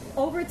resort.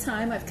 Over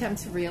time, I've come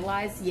to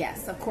realize,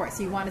 yes, of course,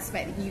 you want to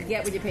spend, you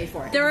get what you pay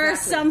for. There are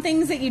some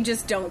things that you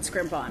just don't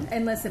scrimp on.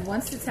 And listen,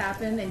 once it's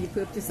happened and you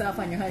pooped yourself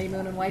on your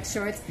honeymoon in white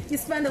shorts, you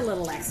spend a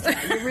little extra.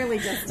 You really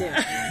just do.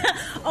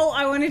 Oh,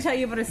 I want to tell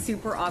you about a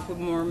super awkward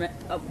moment.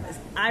 Oh,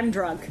 I'm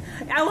drunk.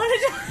 I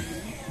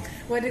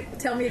want to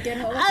tell me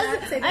again. Hold on.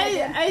 Say that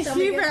again. A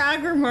super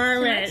awkward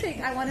moment.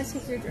 I want to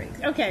take your drink.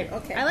 Okay.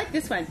 I like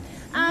this one.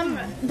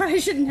 But I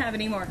shouldn't have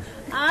any more.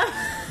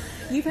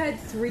 You've had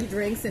 3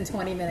 drinks in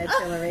 20 minutes,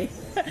 Hillary.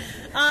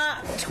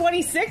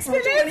 26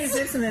 minutes?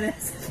 26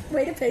 minutes.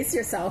 Way to pace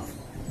yourself.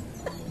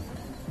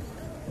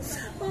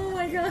 Oh,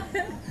 my God.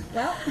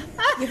 Well,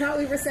 you thought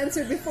we were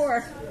censored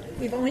before.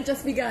 We've only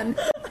just begun.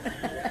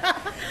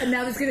 And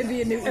now there's going to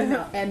be a new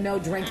email. And no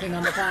drinking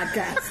on the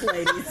podcast,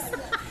 ladies.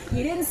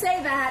 You didn't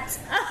say that.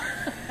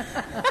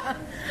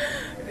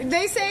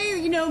 They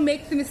say,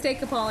 make the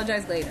mistake,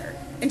 apologize later.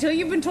 Until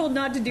you've been told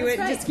not to do it,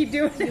 just keep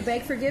doing it. You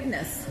beg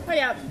forgiveness. Oh,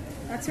 yeah.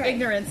 That's right.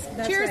 Ignorance.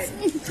 That's Cheers.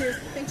 Right. Cheers.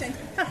 Thank you.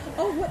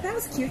 Oh, that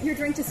was cute. Your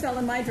drink just fell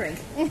in my drink.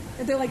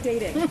 They're like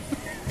dating.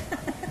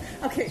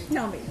 Okay,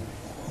 tell me.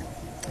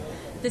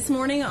 This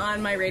morning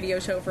on my radio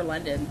show for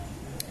London,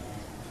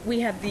 we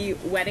have the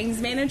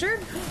weddings manager.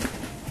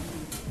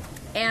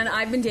 And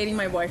I've been dating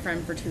my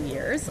boyfriend for 2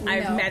 years.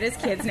 I've met his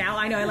kids now.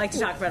 I know I like to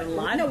talk about it a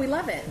lot. No, we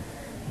love it.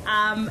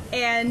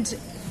 And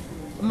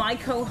my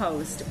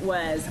co-host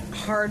was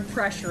hard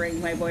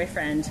pressuring my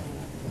boyfriend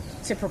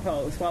to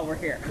propose while we're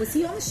here. Was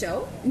he on the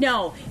show?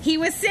 No. He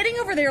was sitting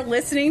over there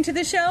listening to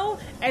the show,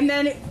 and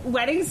then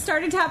weddings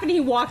started to happen. He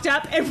walked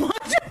up and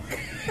walked away.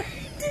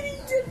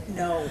 Did he?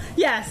 No.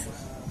 Yes.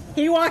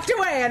 He walked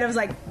away, and I was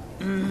like,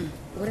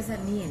 What does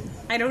that mean?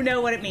 I don't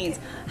know what it means.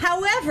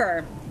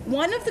 However,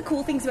 one of the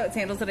cool things about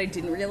Sandals that I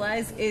didn't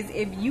realize is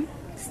if you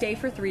stay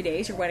for 3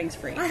 days, your wedding's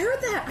free. I heard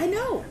that. I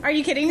know. Are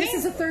you kidding me? This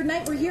is the third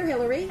night we're here,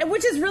 Hillary.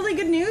 Which is really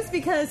good news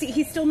because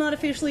he's still not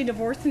officially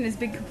divorced, and his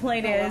big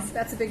complaint is...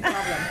 That's a big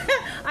problem.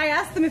 I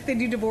asked them if they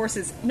do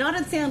divorces. Not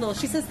at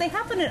Sandals. She says they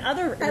happen at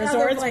other resorts.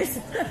 Other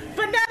places.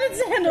 But not at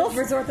Sandals.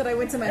 The resort that I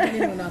went to my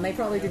honeymoon on, they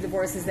probably do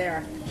divorces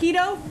there.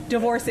 Keto,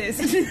 divorces.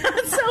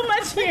 Not so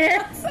much here.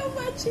 Not so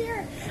much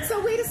here.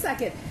 So wait a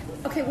second.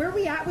 Okay, where are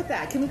we at with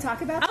that? Can we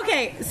talk about that?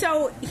 Okay,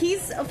 so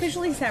he's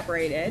officially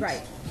separated.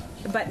 Right.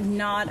 But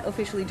not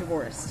officially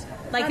divorced.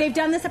 Like, they've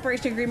done the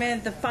separation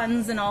agreement, the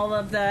funds and all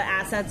of the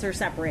assets are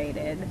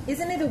separated.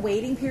 Isn't it a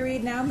waiting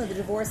period now that the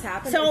divorce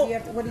happens? So,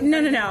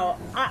 no.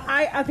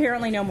 I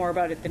apparently know more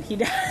about it than he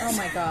does. Oh,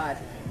 my God.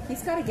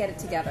 He's got to get it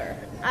together.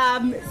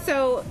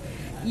 So,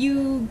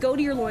 you go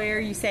to your lawyer,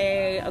 you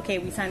say, okay,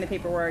 we signed the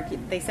paperwork,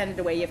 they send it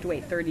away, you have to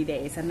wait 30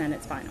 days, and then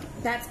it's final.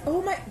 That's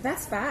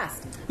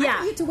fast. Yeah. I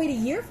thought you have to wait a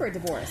year for a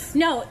divorce.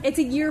 No, it's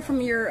a year from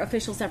your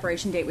official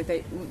separation date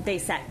they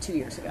set 2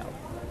 years ago.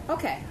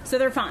 Okay. So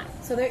they're fine.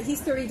 So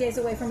he's 30 days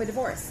away from a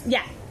divorce.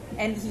 Yeah.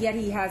 And yet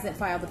he hasn't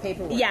filed the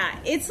paperwork. Yeah,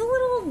 it's a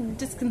little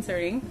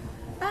disconcerting.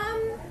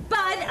 But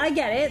I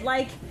get it.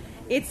 Like,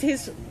 it's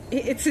his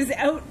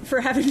out for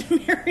having to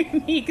marry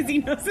me because he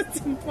knows it's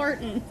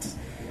important.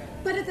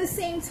 But at the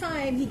same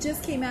time, he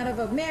just came out of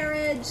a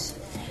marriage.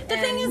 The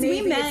thing is,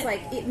 we met. It's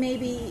like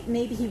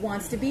maybe he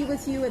wants to be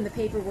with you, and the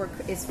paperwork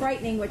is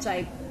frightening, which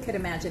I could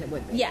imagine it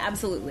would be. Yeah,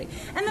 absolutely.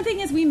 And the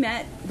thing is, we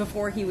met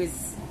before he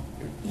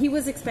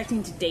was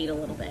expecting to date a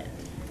little bit.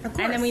 Of course.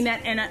 And then we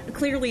met, and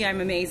clearly I'm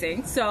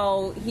amazing,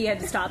 so he had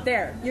to stop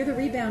there. You're the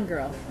rebound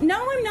girl.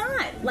 No, I'm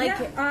not. Like,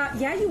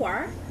 yeah, you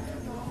are.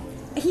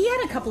 He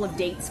had a couple of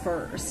dates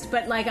first,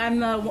 but like I'm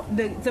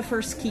the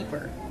first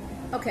keeper.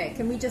 Okay,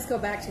 can we just go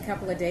back to a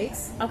couple of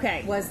dates?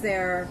 Okay. Was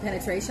there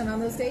penetration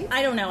on those dates?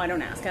 I don't know. I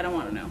don't ask. I don't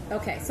want to know.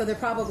 Okay, so there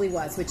probably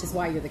was, which is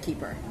why you're the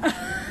keeper.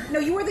 No,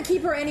 you were the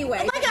keeper anyway.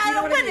 Oh my God, but you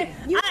know what I mean.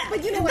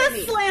 But you know what I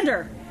mean. That's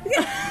slander.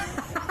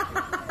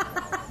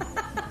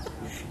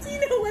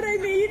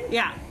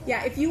 Yeah.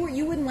 Yeah, if you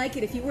wouldn't like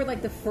it. If you were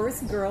like the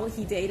first girl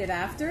he dated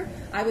after,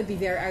 I would be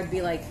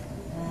like,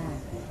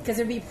 because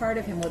there'd be part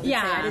of him would say,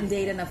 I didn't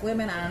date enough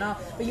women, I don't know.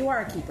 But you are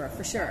a keeper,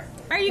 for sure.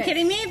 Are you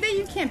kidding me?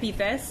 You can't beat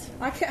this.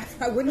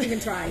 I wouldn't even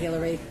try,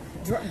 Hillary.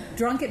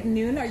 Drunk at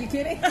noon, are you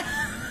kidding?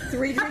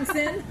 3 drinks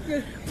in?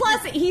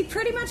 Plus, he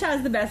pretty much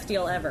has the best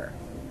deal ever.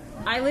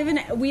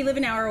 We live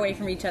an hour away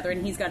from each other,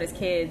 and he's got his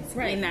kids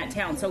in that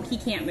town, so he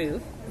can't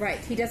move. Right.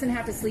 He doesn't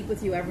have to sleep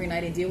with you every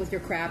night and deal with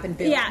your crap and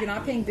bills. Yeah. You're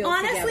not paying bills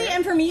Honestly, together.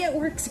 and for me, it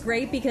works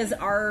great because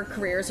our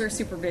careers are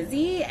super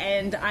busy,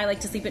 and I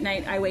like to sleep at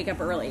night. I wake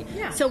up early.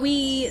 Yeah. So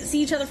we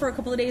see each other for a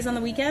couple of days on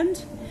the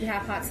weekend. You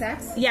have hot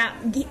sex? Yeah.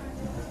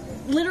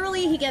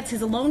 Literally, he gets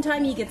his alone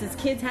time, he gets his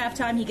kids' half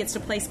time, he gets to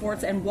play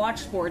sports and watch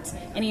sports,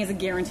 and he has a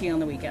guarantee on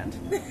the weekend.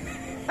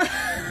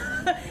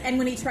 And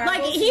when he travels,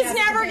 like, he's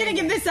never going to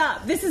give this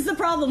up. This is the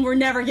problem. We're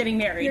never getting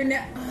married.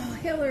 Oh,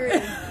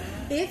 Hillary.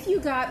 If you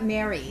got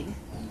married,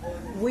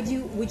 would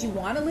you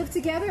want to live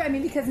together? I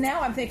mean, because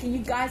now I'm thinking you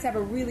guys have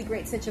a really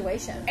great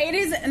situation. It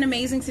is an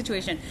amazing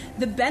situation.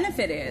 The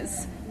benefit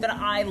is that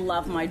I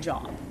love my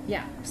job.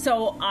 Yeah.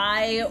 So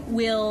I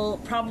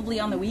will probably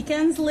on the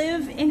weekends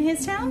live in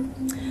his town.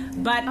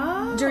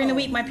 But during the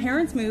week, my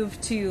parents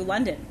moved to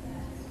London.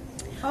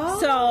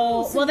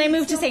 So they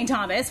moved to St.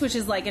 Thomas, which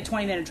is like a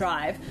 20-minute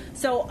drive.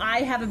 So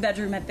I have a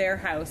bedroom at their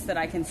house that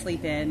I can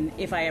sleep in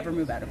if I ever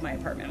move out of my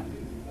apartment.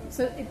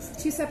 So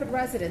it's 2 separate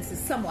residences,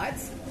 somewhat.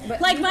 But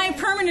like, my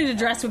permanent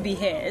address would be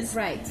his.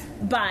 Right.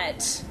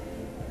 But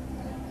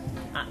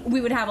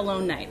we would have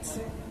alone nights.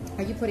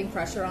 Are you putting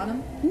pressure on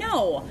him?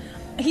 No.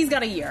 He's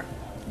got a year.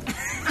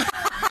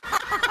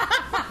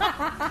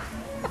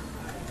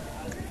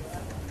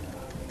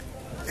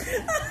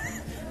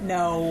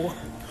 No.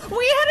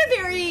 We had a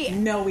very...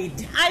 No, we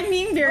didn't. I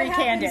mean, very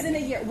candid. What happens in a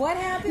year? What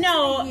happens in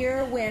a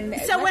year when...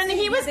 So when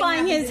he was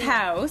buying his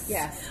house,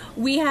 yes,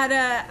 we had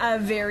a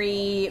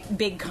very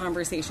big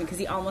conversation because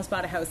he almost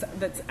bought a house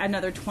that's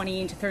another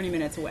 20 to 30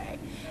 minutes away.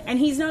 And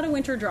he's not a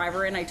winter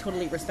driver, and I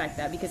totally respect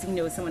that because he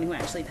knows someone who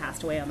actually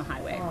passed away on the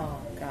highway. Oh,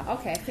 God.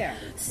 Okay, fair.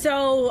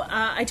 So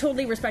I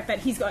totally respect that.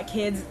 He's got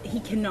kids. He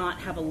cannot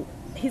have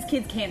his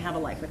kids can't have a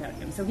life without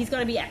him. So he's got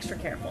to be extra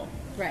careful.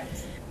 Right.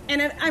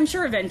 And I'm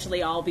sure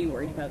eventually I'll be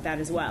worried about that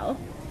as well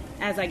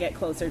as I get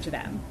closer to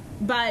them.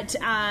 But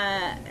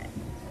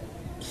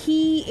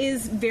he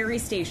is very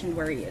stationed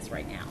where he is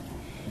right now.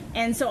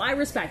 And so I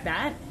respect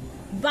that.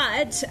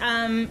 But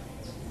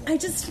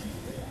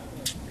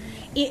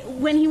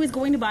when he was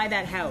going to buy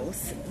that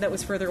house that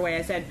was further away,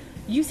 I said,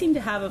 you seem to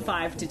have a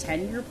 5 to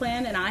 10 year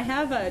plan, and I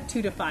have a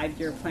 2 to 5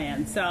 year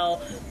plan.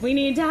 So we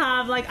need to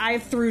have, I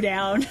threw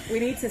down. We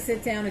need to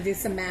sit down and do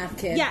some math,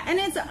 kid. Yeah, and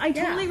I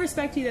totally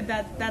respect you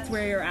that's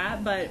where you're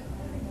at, but,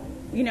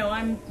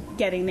 I'm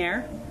getting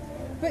there.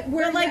 But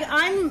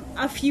I'm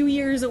a few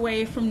years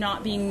away from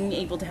not being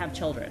able to have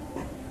children.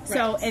 Right.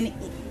 So, and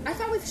I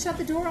thought we shut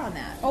the door on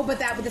that. Oh, but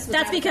this was...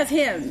 That's because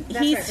him.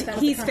 He's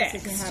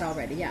fixed. We had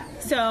already, yeah.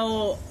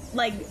 So,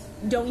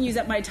 don't use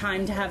up my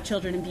time to have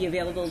children and be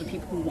available to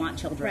people who want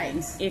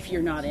children if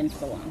you're not in for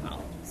the long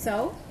haul.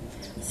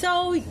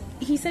 So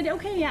he said,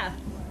 okay, yeah,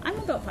 I'm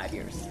about 5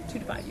 years, 2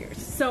 to 5 years.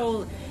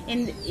 So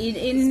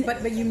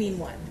but you mean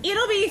what?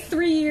 It'll be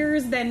 3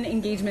 years, then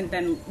engagement,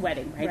 then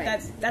wedding,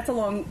 right? That's a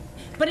long.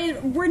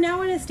 But we're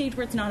now at a stage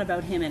where it's not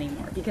about him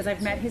anymore because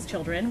I've met his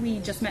children. We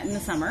just met in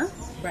the summer,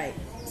 right?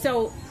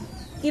 So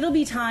it'll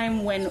be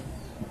time when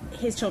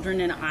his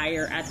children and I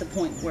are at the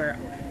point where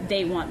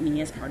they want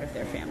me as part of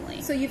their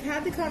family. So you've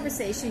had the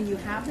conversation, you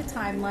have the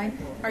timeline.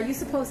 Are you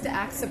supposed to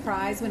act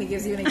surprised when he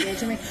gives you an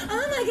engagement?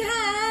 Oh my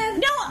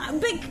God! No,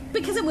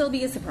 because it will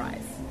be a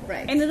surprise.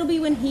 Right. And it'll be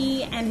when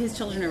he and his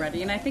children are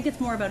ready. And I think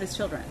it's more about his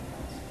children.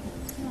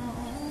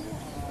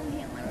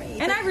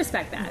 And I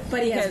respect that.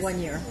 But he has 1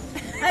 year.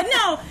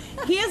 No,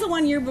 he has a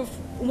 1 year,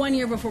 1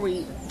 year before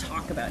we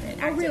talk about it.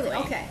 Oh, really?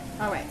 Okay.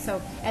 All right.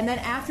 So, and then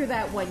after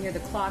that 1 year,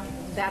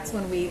 that's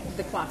when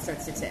the clock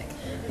starts to tick.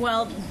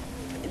 Well,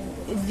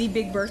 the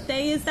big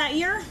birthday is that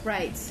year.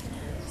 Right.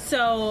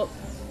 So,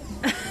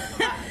 what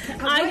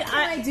can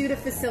I do to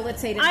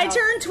facilitate it? I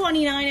turned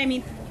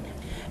 29,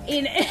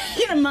 in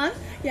a month.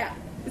 Yeah.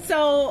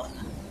 So,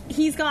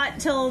 he's got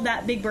till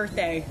that big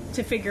birthday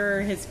to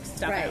figure his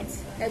stuff out.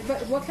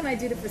 But what can I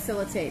do to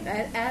facilitate?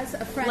 As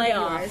a friend Lay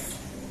of off. yours...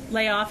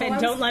 Lay off and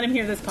don't let him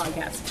hear this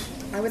podcast.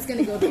 I was going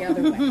to go the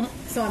other way.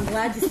 So I'm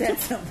glad you said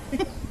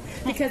something.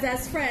 Because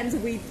as friends,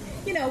 when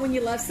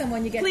you love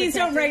someone, you get Please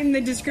protected. don't write in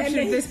the description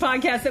of this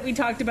podcast that we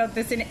talked about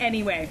this in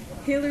any way.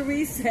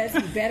 Hillary says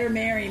you better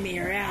marry me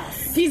or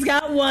else. He's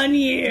got 1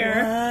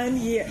 year. 1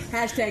 year.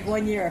 Hashtag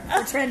 1 year.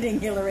 We're trending,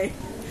 Hillary.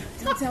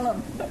 Don't tell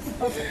him.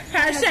 Okay.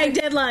 Hashtag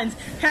deadlines.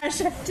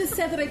 Just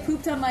said that I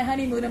pooped on my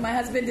honeymoon and my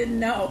husband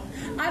didn't know.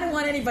 I don't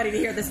want anybody to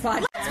hear this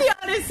podcast. Let's be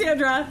honest,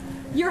 Sandra.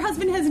 Your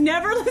husband has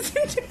never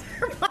listened to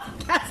your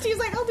podcast. podcast. He's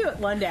like, I'll do it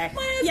one day.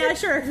 My husband Yeah,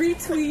 sure.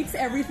 retweets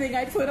everything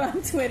I put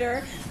on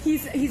Twitter.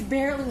 He's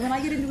barely, when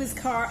I get into his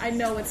car, I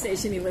know what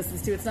station he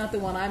listens to. It's not the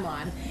one I'm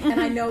on. And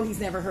I know he's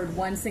never heard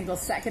one single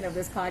second of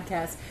this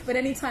podcast. But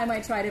anytime I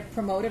try to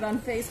promote it on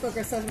Facebook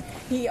or something,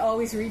 he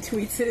always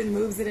retweets it and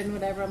moves it and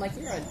whatever. I'm like,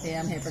 you're a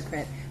damn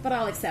hypocrite. But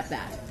I'll accept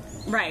that.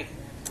 Right.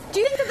 Do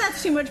you think that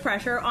that's too much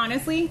pressure,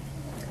 honestly?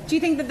 Do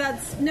you think that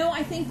that's... No,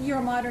 I think you're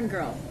a modern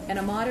girl. And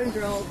a modern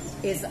girl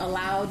is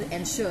allowed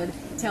and should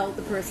tell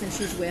the person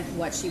she's with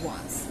what she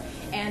wants.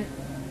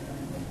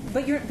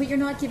 But you're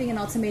not giving an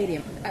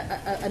ultimatum.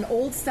 An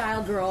old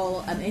style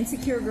girl, an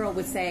insecure girl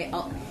would say,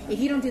 oh, if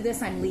you don't do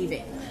this, I'm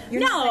leaving.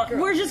 You're not that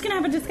girl. We're just going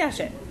to have a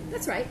discussion.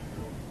 That's right.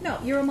 No,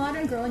 you're a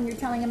modern girl and you're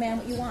telling a man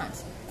what you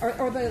want. Or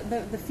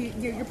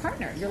your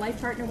partner, your life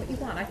partner, what you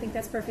want. I think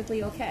that's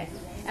perfectly okay.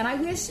 And I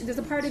wish, there's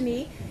a part of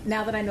me,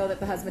 now that I know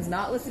that the husband's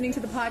not listening to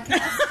the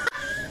podcast,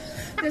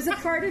 there's a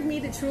part of me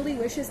that truly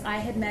wishes I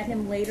had met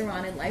him later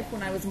on in life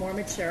when I was more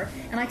mature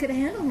and I could have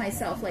handled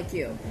myself like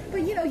you.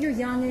 But you know, you're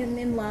young and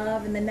in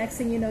love, and the next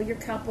thing you know, you're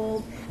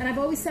coupled. And I've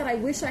always said I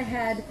wish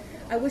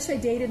I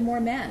dated more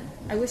men.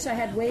 I wish I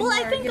had way more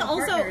I think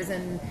also partners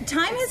and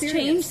time has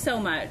experience. changed so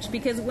much,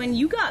 because when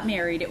you got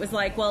married, it was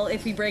like, well,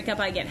 if we break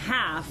up, I get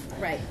half.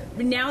 Right.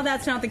 But now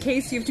that's not the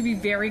case. You have to be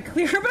very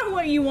clear about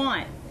what you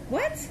want.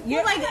 What?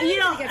 Well,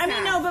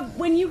 but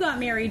when you got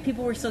married,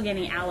 people were still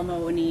getting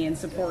alimony and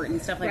support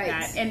and stuff like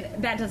that, and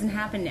that doesn't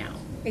happen now.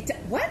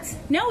 What?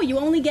 No, you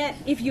only get,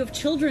 if you have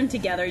children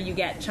together, you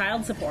get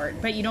child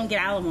support, but you don't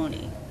get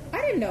alimony.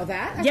 I didn't know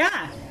that.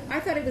 I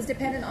thought it was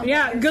dependent on...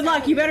 Yeah, good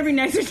luck. You better be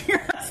nicer to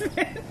your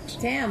husband.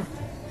 Damn,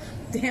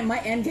 my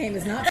end game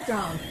is not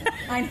strong.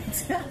 I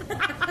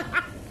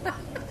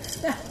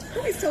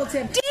always told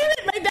Tim, damn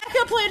it, my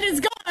backup plan is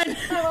gone.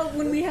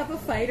 When we have a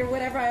fight or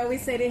whatever, I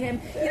always say to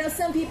him, you know,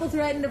 some people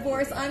threaten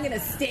divorce. I'm going to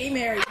stay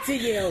married to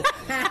you.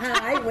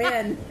 I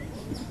win.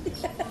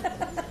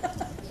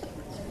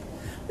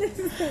 This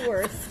is the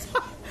worst.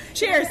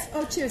 Cheers.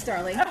 Oh, cheers,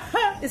 darling.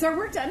 Is our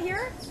work done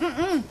here?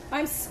 Mm-mm.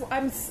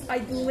 I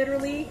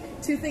literally,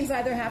 two things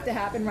either have to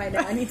happen right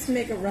now. I need to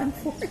make a run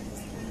for it.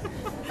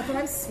 But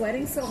I'm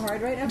sweating so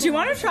hard right now. Do you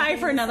want to try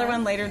for another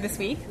one later this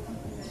week?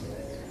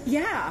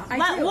 Yeah,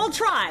 I do. We'll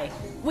try.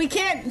 We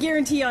can't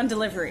guarantee on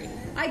delivery.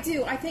 I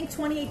do. I think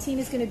 2018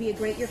 is going to be a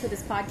great year for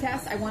this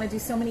podcast. I want to do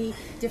so many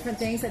different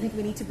things. I think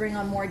we need to bring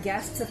on more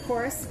guests, of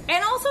course.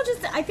 And also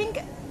I think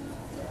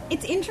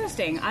it's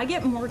interesting. I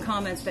get more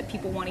comments that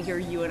people want to hear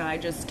you and I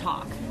just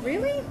talk.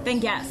 Really? Than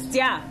guests,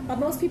 yeah. But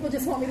most people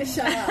just want me to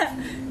shut up.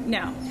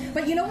 No.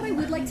 But you know what I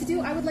would like to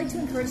do? I would like to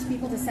encourage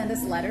people to send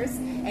us letters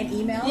and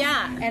emails.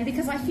 Yeah. And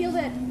because I feel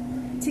that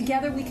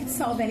together we could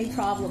solve any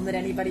problem that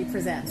anybody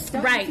presents.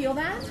 Don't you feel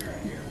that?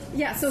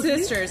 Yeah. So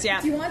sisters, do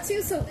you want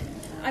to? So,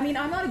 I mean,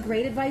 I'm not a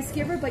great advice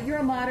giver, but you're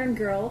a modern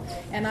girl,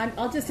 and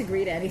I'll just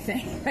agree to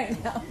anything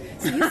right now.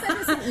 So you send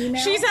us an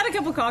email. She's had a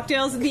couple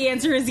cocktails. The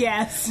answer is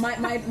yes. My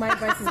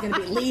advice is going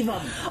to be leave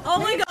them. Oh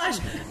my gosh!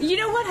 You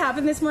know what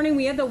happened this morning?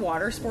 We had the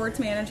water sports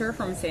manager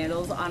from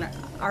Sandals on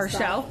our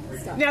show.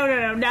 Stop.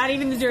 No, not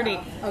even the dirty.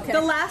 Stop. Okay.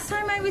 The last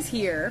time I was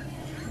here,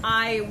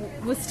 I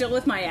was still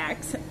with my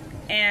ex,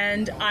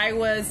 and I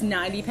was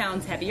 90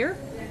 pounds heavier.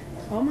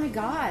 Oh my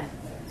God,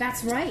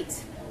 that's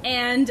right.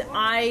 And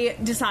I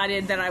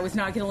decided that I was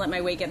not going to let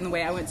my weight get in the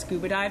way. I went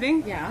scuba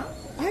diving. Yeah.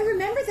 I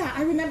remember that.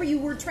 I remember you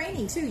were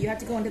training, too. You had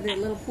to go into the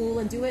little pool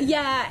and do it.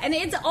 Yeah, and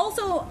it's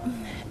also...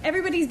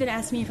 Everybody's been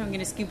asking me if I'm going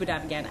to scuba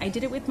dive again. I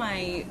did it with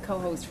my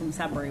co-host from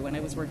Sudbury when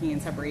I was working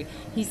in Sudbury.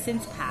 He's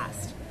since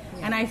passed.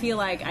 Yeah. And I feel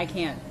like I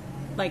can't...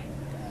 Like,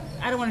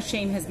 I don't want to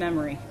shame his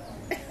memory.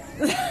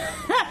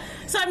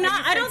 So I'm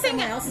not... I don't think...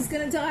 Someone else is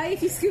going to die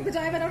if you scuba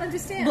dive? I don't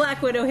understand.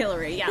 Black Widow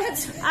Hillary, yeah.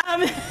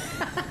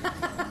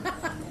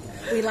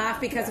 We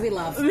laugh because we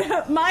love.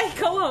 My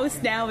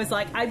co-host now is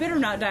like, I better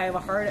not die of a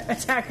heart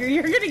attack or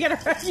you're going to get a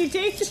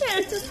reputation.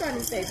 Just trying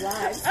to save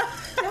lives.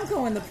 Don't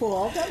go in the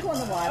pool. Don't go in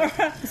the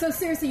water. So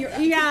seriously, you're...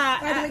 Yeah.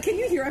 By the way, can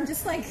you hear? I'm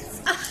just like...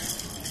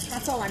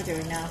 That's all I'm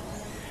doing now.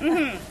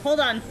 Mm-hmm.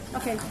 Hold on.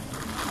 Okay.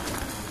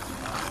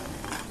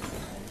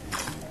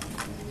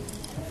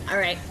 All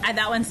right.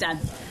 That one's done.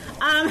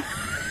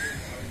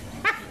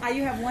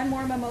 You have one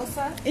more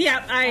mimosa?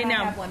 Yeah, I know.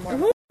 I have one more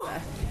mimosa.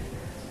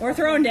 We're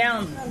throwing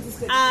down.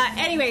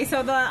 Anyway,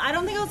 so I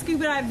don't think I'll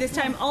scuba dive this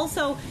time.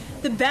 Also,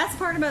 the best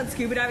part about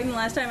scuba diving the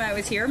last time I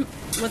was here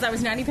was I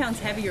was 90 pounds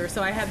heavier,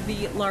 so I had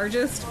the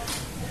largest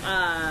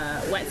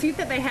wetsuit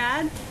that they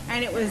had,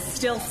 and it was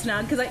still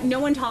snug, because no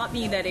one taught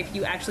me that if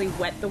you actually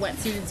wet the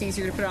wetsuit, it's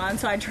easier to put on,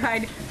 so I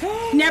tried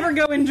never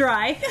go in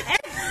dry.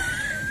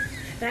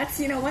 That's,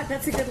 you know what,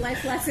 that's a good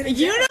life lesson.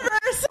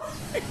 Universal!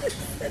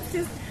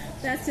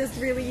 That's just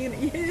really,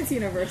 it's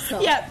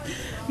universal. Yep.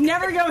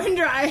 Never go in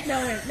dry.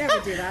 No, never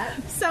do that.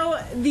 So,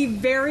 the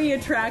very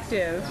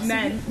attractive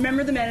men,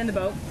 remember the men in the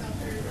boat?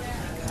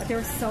 God, there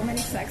were so many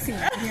sexy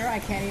men here I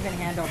can't even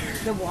handle.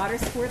 The water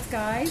sports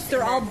guys.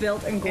 They're all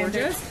built and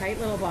gorgeous. And tight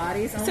little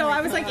bodies. So I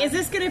was like, is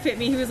this going to fit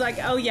me? He was like,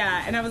 oh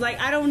yeah. And I was like,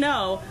 I don't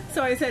know.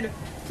 So I said,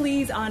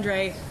 please,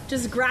 Andre,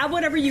 just grab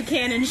whatever you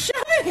can and shove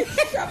it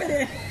in. Shove it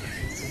in.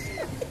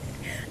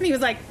 And he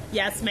was like,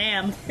 yes,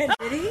 ma'am. Did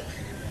he?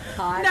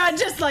 Hot. Not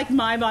just like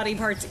my body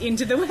parts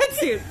into the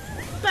wetsuit,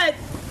 but,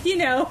 you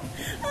know.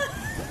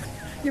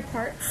 Your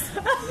parts?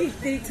 Did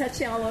he touch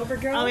you all over,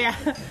 girl? Oh, yeah.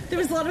 There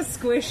was a lot of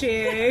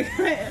squishing.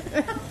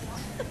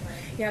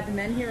 Yeah, the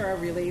men here are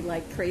really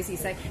like crazy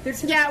sex.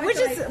 Yeah, which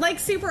is like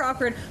super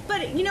awkward.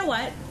 But you know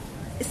what?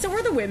 So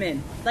are the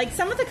women. Like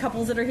some of the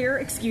couples that are here,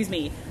 excuse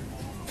me.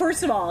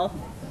 First of all,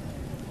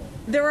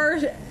 there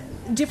are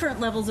different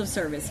levels of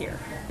service here.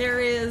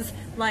 There is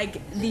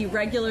like the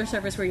regular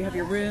service where you have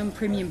your room,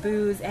 premium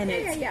booze, and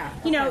it's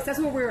you know, that's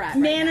where we're at.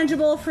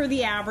 Manageable for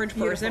the average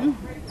person.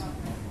 Beautiful.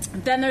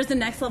 Then there's the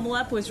next level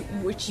up,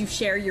 which you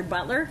share your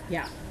butler.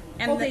 Yeah.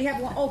 And they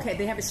have one. Okay,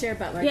 they have a shared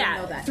butler. I yeah,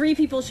 didn't know that. 3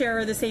 people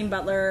share the same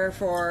butler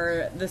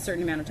for the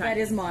certain amount of time. That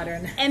is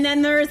modern. And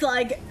then there's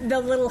like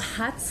the little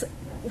huts,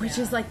 which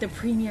is like the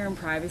premier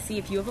privacy.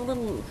 If you have a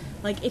little,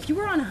 like if you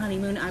were on a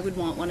honeymoon, I would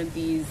want one of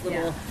these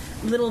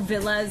little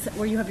villas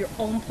where you have your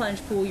own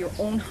plunge pool, your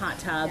own hot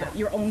tub,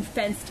 your own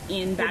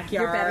fenced-in backyard.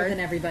 You're better than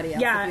everybody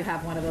else if you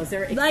have one of those.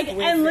 They're like,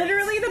 and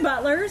literally the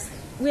butlers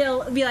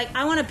will be like,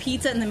 I want a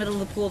pizza in the middle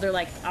of the pool. They're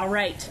like, all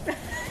right.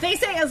 They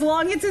say as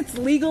long as it's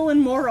legal and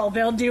moral,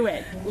 they'll do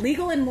it.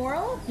 Legal and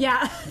moral?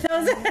 Yeah.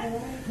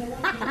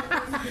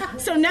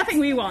 So nothing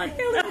we want.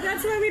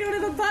 That's why we don't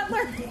have a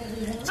butler.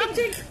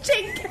 Chink,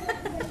 chink.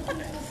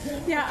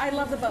 Yeah, I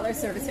love the butler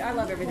service. I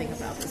love everything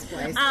about this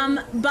place.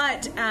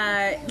 But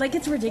like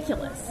it's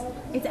ridiculous.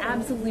 It's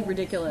absolutely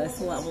ridiculous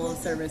the level of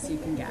service you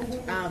can get.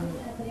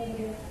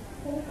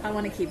 I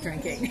want to keep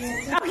drinking.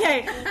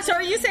 Okay, so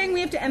are you saying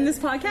we have to end this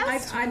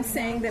podcast? I'm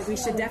saying that we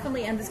should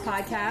definitely end this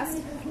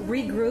podcast,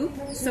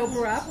 regroup,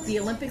 sober up. The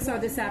Olympics are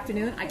this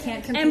afternoon. I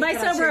can't compete. And by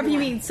sober up, you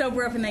mean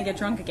sober up and then get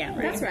drunk again,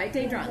 right? That's right,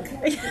 day drunk.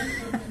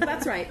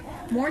 That's right.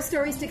 More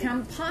stories to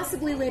come,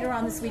 possibly later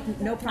on this week.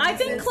 No promises. I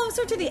think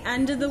closer to the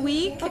end of the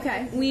week,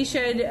 okay, we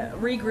should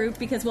regroup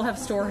because we'll have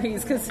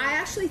stories. Because I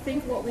actually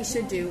think what we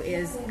should do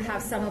is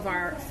have some of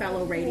our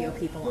fellow radio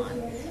people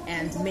on,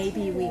 and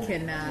maybe we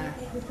can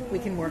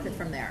work it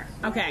from there.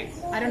 Okay.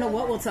 I don't know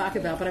what we'll talk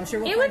about, but I'm sure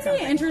we'll. It would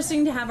be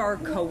interesting to have our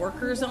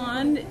coworkers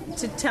on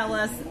to tell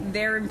us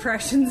their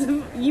impressions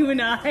of you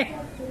and I.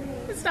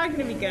 It's not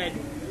going to be good.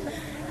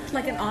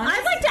 Like an honest.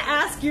 I'd like to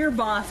ask your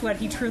boss what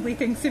he truly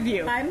thinks of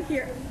you. I'm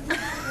here.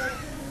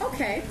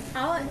 Okay,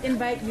 I'll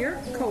invite your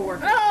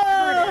coworker.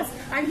 Oh,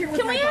 I'm here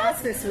with my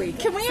boss this week.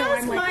 Can we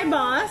ask my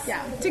boss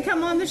to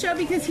come on the show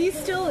because he's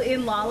still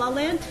in La La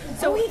Land?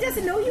 So he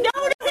doesn't know you. No,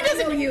 he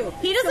doesn't know you.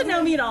 He doesn't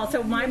know me at all.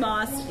 So my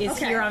boss is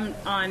here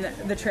on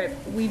the trip.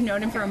 We've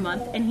known him for a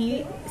month, and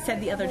he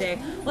said the other day,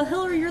 "Well,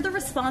 Hillary, you're the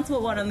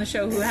responsible one on the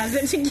show who has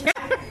it together."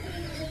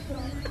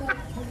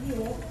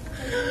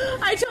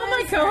 I told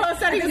my co-host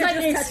that. He was like,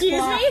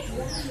 "Excuse me."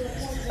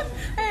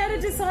 I had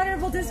a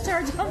dishonorable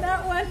discharge on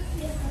that one.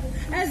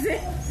 As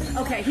it.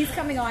 Okay, he's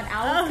coming on.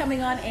 Al is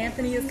coming on.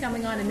 Anthony is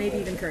coming on, and maybe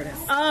even Curtis.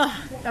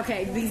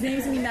 Okay, these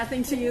names mean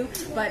nothing to you,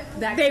 but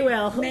that they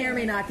will. May or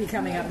may not be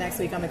coming up next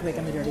week on the Quick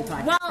and the Dirty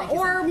podcast. Well,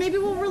 or maybe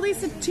we'll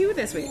release it 2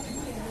 this week.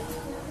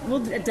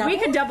 We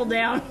could double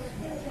down.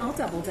 I'll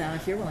double down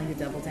if you're willing to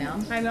double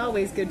down. I'm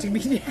always good to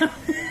be down.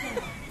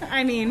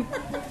 I mean,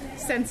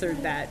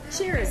 censored that.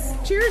 Cheers.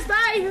 Cheers,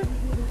 bye.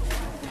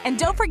 And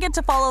don't forget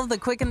to follow The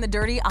Quick and the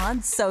Dirty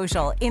on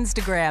social.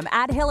 Instagram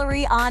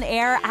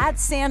 @HillaryOnAir,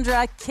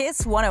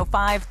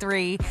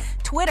 @SandraKiss1053,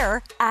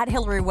 Twitter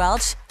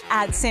 @HillaryWelch,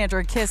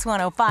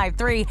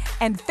 @SandraKiss1053,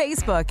 and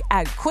Facebook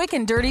 @Quick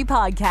and Dirty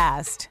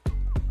Podcast.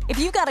 If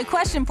you got a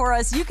question for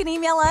us, you can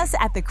email us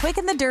at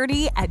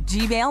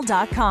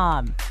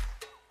thequickandthedirty@gmail.com.